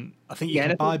 I think you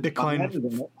can buy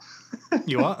Bitcoin.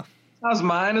 You what? How's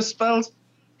miners spelled?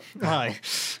 Hi.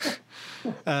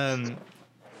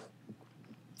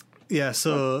 Yeah,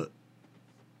 so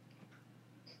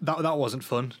that wasn't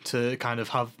fun to kind of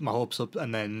have my hopes up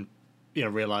and then, you know,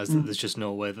 realise that there's just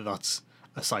no way that that's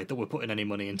a site that we're putting any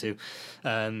money into.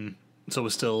 So we're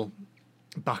still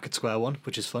back at square one,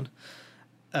 which is fun.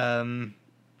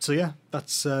 So yeah,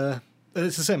 that's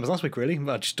it's the same as last week, really.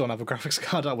 I just don't have a graphics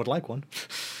card. I would like one.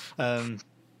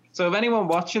 So if anyone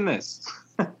watching this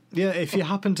Yeah, if you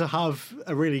happen to have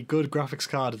a really good graphics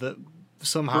card that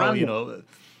somehow, Brandon.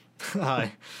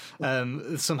 hi,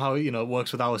 somehow,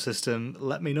 works with our system,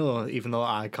 let me know, even though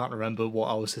I can't remember what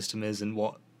our system is and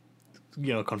what,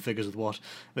 configures with what.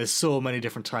 There's so many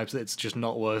different types that it's just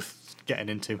not worth getting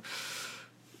into.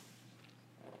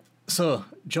 So,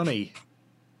 Johnny,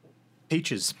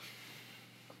 peaches.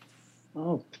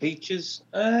 Oh, peaches.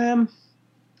 I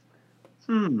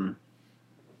don't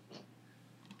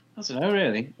know,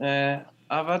 really.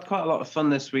 I've had quite a lot of fun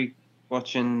this week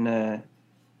watching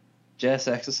Jess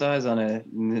exercise on a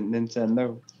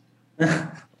Nintendo.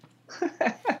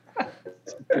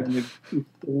 giving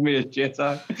me a jet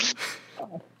eye.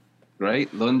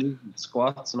 Great, lunges and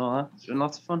squats and all that. It's been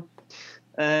lots of fun.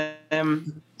 So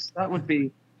that would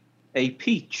be a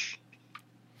peach.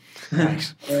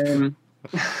 Nice.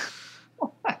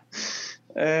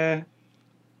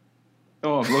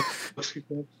 Looks could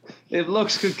kill. If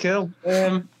looks could kill.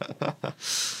 I'm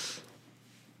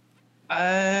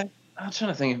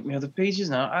trying to think of the peaches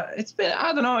now. It's been,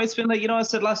 I don't know, it's been like, I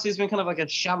said last year, it's been kind of like a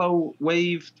shallow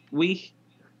wave week.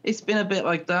 It's been a bit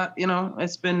like that,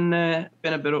 It's been a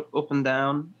bit up and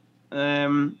down.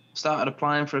 Started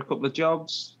applying for a couple of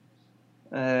jobs.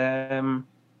 Yeah,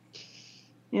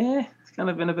 it's kind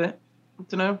of been a bit, I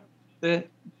don't know, bit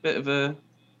of a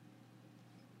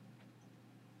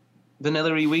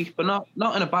vanilla-y week, but not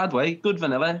in a bad way. Good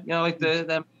vanilla, like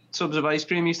the tubs of ice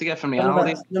cream you used to get from the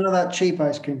Aldi. None of that cheap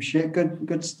ice cream shit.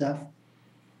 Good stuff.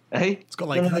 Hey, it's got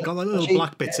like little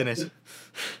black bits in it.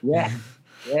 Yeah.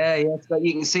 Yeah. It's like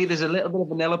you can see there's a little bit of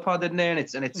vanilla pod in there, and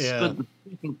it's good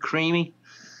and creamy.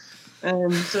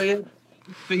 So yeah,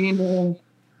 it's been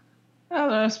I don't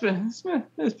know, it's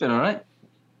been all right.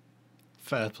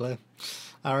 Fair play.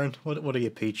 Aaron, what are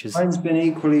your peaches? Mine's been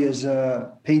equally as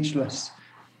peachless.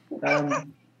 That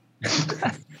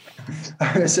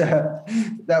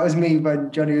was me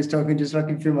when Johnny was talking, just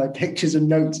looking through my pictures and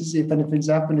notes to see if anything's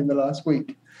happened in the last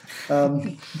week.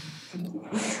 I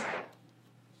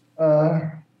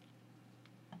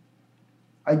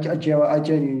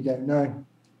genuinely don't know.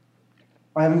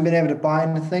 I haven't been able to buy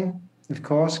anything, of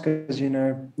course, because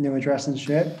new address and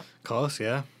shit. Of course,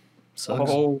 yeah.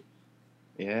 Sucks. Oh,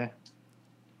 yeah.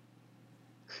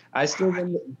 I still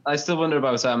wonder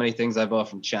about how many things I bought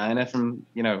from China.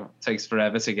 Takes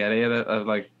forever to get here. That I've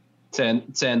like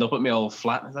turned up at my old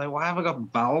flat. I was like, why have I got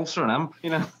valves for an amp?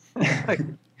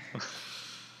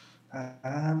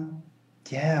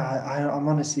 Yeah. I'm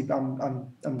honestly,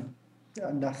 I'm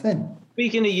nothing.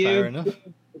 Speaking of Fair you, enough.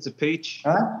 it's a peach.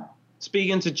 Huh?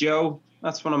 Speaking to Joe,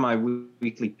 that's one of my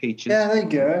weekly peaches. Yeah, there you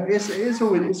go. It's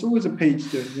always a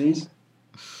peach doing these.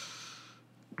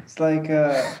 It's like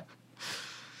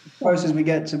close as we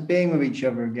get to being with each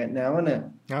other again now, isn't it?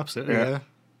 Absolutely, yeah.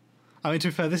 I mean, to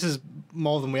be fair, this is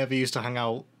more than we ever used to hang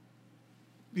out.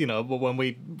 But when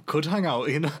we could hang out,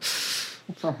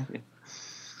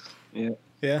 Yeah.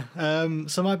 Yeah.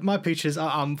 So my peaches,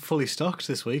 I'm fully stocked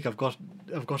this week. I've got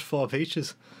 4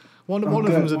 peaches. One of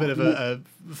them's a bit of a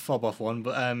fob off one,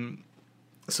 but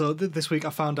so this week I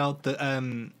found out that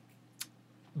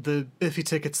the Biffy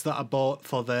tickets that I bought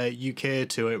for the UK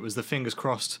tour, it was the Fingers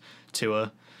Crossed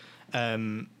tour.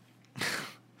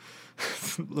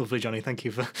 Lovely, Johnny. Thank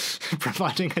you for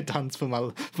providing a dance for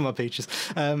my peaches.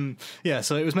 Yeah,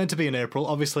 so it was meant to be in April.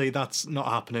 Obviously, that's not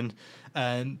happening.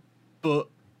 But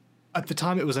at the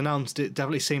time it was announced, it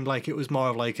definitely seemed like it was more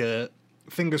of like a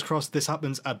fingers crossed this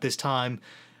happens at this time,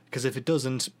 because if it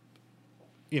doesn't,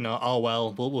 oh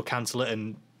well, we'll cancel it.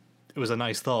 And it was a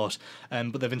nice thought.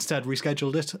 But they've instead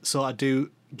rescheduled it, so I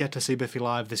do get to see Biffy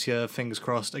live this year. Fingers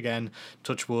crossed again.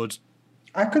 Touch wood.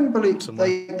 I couldn't believe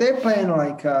they're playing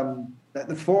like at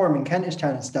the Forum in Kentish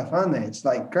Town and stuff, aren't they? It's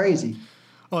like crazy.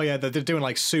 Oh yeah, they're doing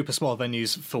like super small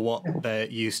venues for what they're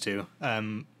used to,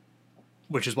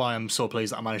 which is why I'm so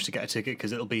pleased that I managed to get a ticket,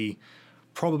 because it'll be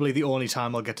probably the only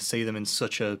time I'll get to see them in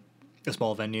such a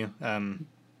small venue,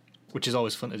 which is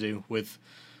always fun to do with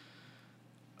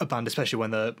a band, especially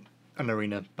when they're an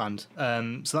arena band.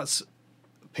 So that's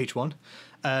Peach 1.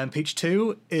 Peach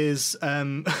 2 is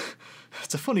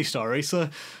it's a funny story. So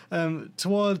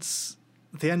towards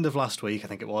the end of last week, I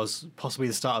think it was, possibly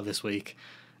the start of this week,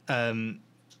 Anna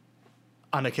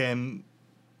came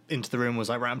into the room and was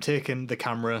like, right, I'm taking the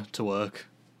camera to work,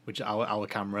 which is our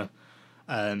camera.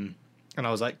 And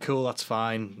I was like, cool, that's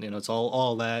fine. It's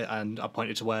all there. And I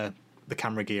pointed to where the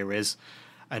camera gear is.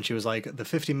 And she was like, the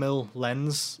 50mm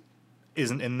lens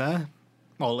isn't in there.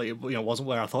 Well, it wasn't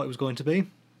where I thought it was going to be.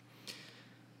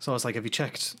 So I was like, have you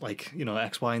checked,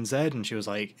 X, Y, and Z? And she was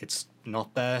like, it's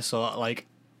not there. So,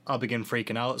 I'll begin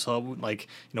freaking out. So,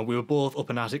 we were both up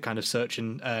and at it, kind of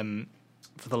searching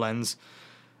for the lens.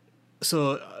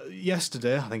 So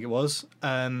yesterday, I think it was,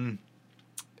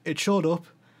 it showed up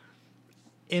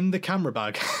in the camera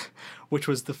bag, which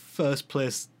was the first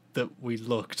place that we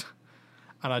looked.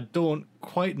 And I don't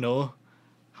quite know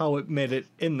how it made it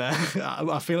in there.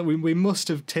 I feel like we must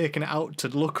have taken it out to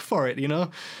look for it, you know?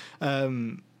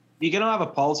 You're going to have a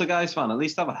poltergeist fan, at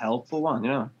least have a helpful one, you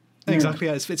know? Exactly,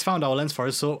 yeah. It's found our lens for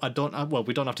us, so we don't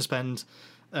have to spend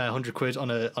 100 quid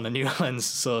on a new lens,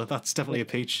 so that's definitely a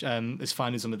peach. It's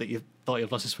finding something that you thought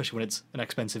you've lost, especially when it's an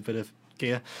expensive bit of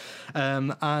gear.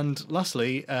 And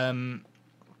lastly,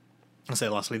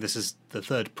 this is the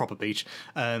third proper peach.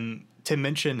 Tim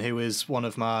Minchin, who is one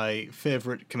of my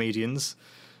favourite comedians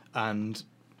and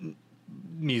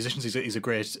musicians, he's a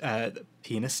great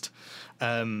pianist,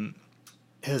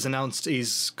 has announced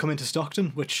he's coming to Stockton,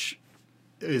 which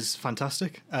is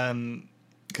fantastic.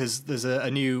 Because there's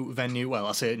a new venue. Well,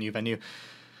 I say a new venue.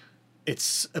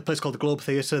 It's a place called the Globe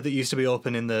Theatre that used to be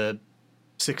open in the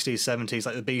 60s, 70s,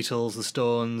 like the Beatles, the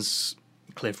Stones,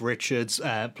 Cliff Richards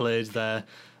played there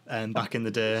back in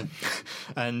the day.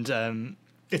 And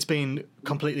it's been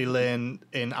completely lain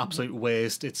in absolute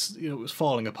waste. It was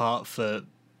falling apart for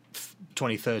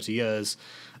 20, 30 years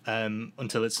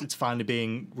until it's finally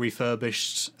being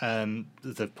refurbished.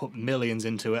 They've put millions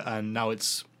into it, and now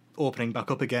it's opening back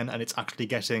up again, and it's actually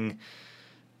getting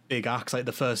big acts. Like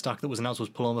the first act that was announced was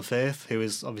Paloma Faith, who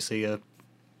is obviously a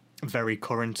very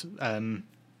current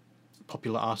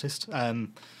popular artist.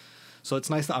 So it's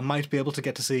nice that I might be able to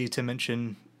get to see Tim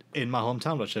Minchin in my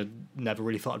hometown, which I never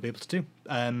really thought I'd be able to do.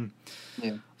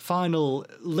 Final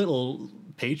little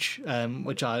peach,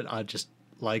 which I just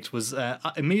liked, was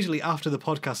immediately after the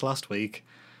podcast last week,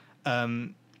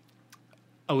 I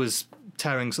was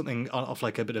tearing something off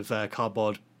like a bit of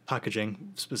cardboard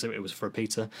packaging. Specifically, it was for a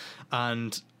pizza,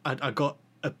 and I got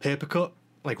a paper cut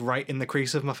like right in the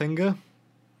crease of my finger.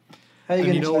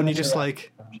 And you know when you just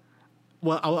like,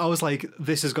 well, I was like,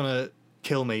 this is gonna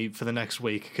kill me for the next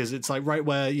week, because it's like right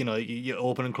where you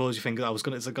open and close your finger.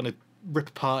 It's gonna rip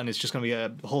apart, and it's just gonna be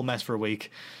a whole mess for a week.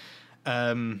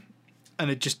 And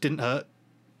it just didn't hurt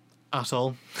at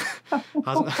all.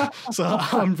 So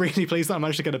I'm really pleased that I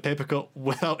managed to get a paper cut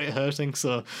without it hurting.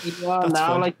 So you are now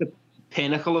fun. Like the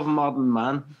pinnacle of modern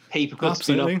man. Paper cuts.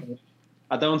 Absolutely.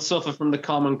 I don't suffer from the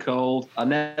common cold. I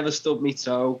never stubbed my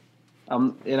toe.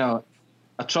 I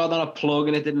tried on a plug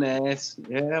and it didn't hurt.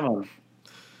 Yeah, man.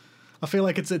 I feel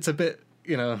like it's a bit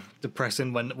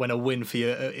depressing when a win for you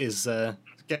is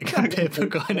getting a paper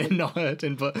cut and not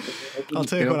hurting. But I'll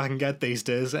take what I can get these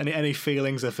days. Any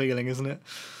feelings are feeling, isn't it?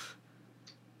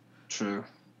 True.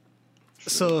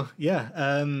 So yeah,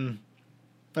 I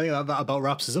think that about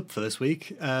wraps us up for this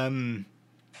week.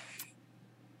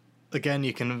 Again,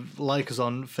 you can like us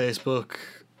on Facebook,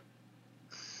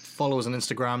 follow us on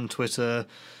Instagram, Twitter,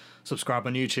 subscribe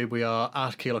on YouTube. We are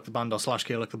at Keylock the Band or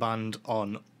 /Keylock the Band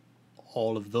on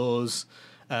all of those.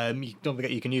 Don't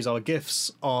forget you can use our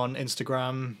GIFs on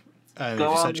Instagram. Go on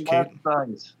the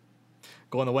website.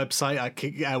 Go on the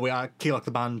website. We are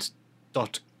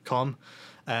keylocktheband.com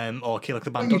or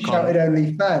keylocktheband.com. You shouted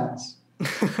OnlyFans.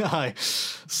 Hi,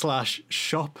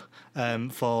 /shop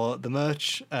for the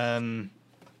merch.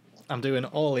 I'm doing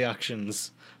all the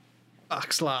actions. /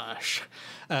 I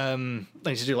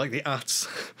need to do like the ats.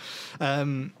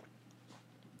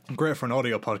 Great for an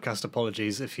audio podcast.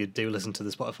 Apologies if you do listen to the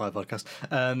Spotify podcast.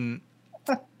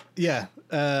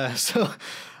 So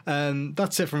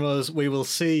that's it from us. We will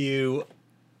see you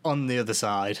on the other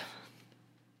side.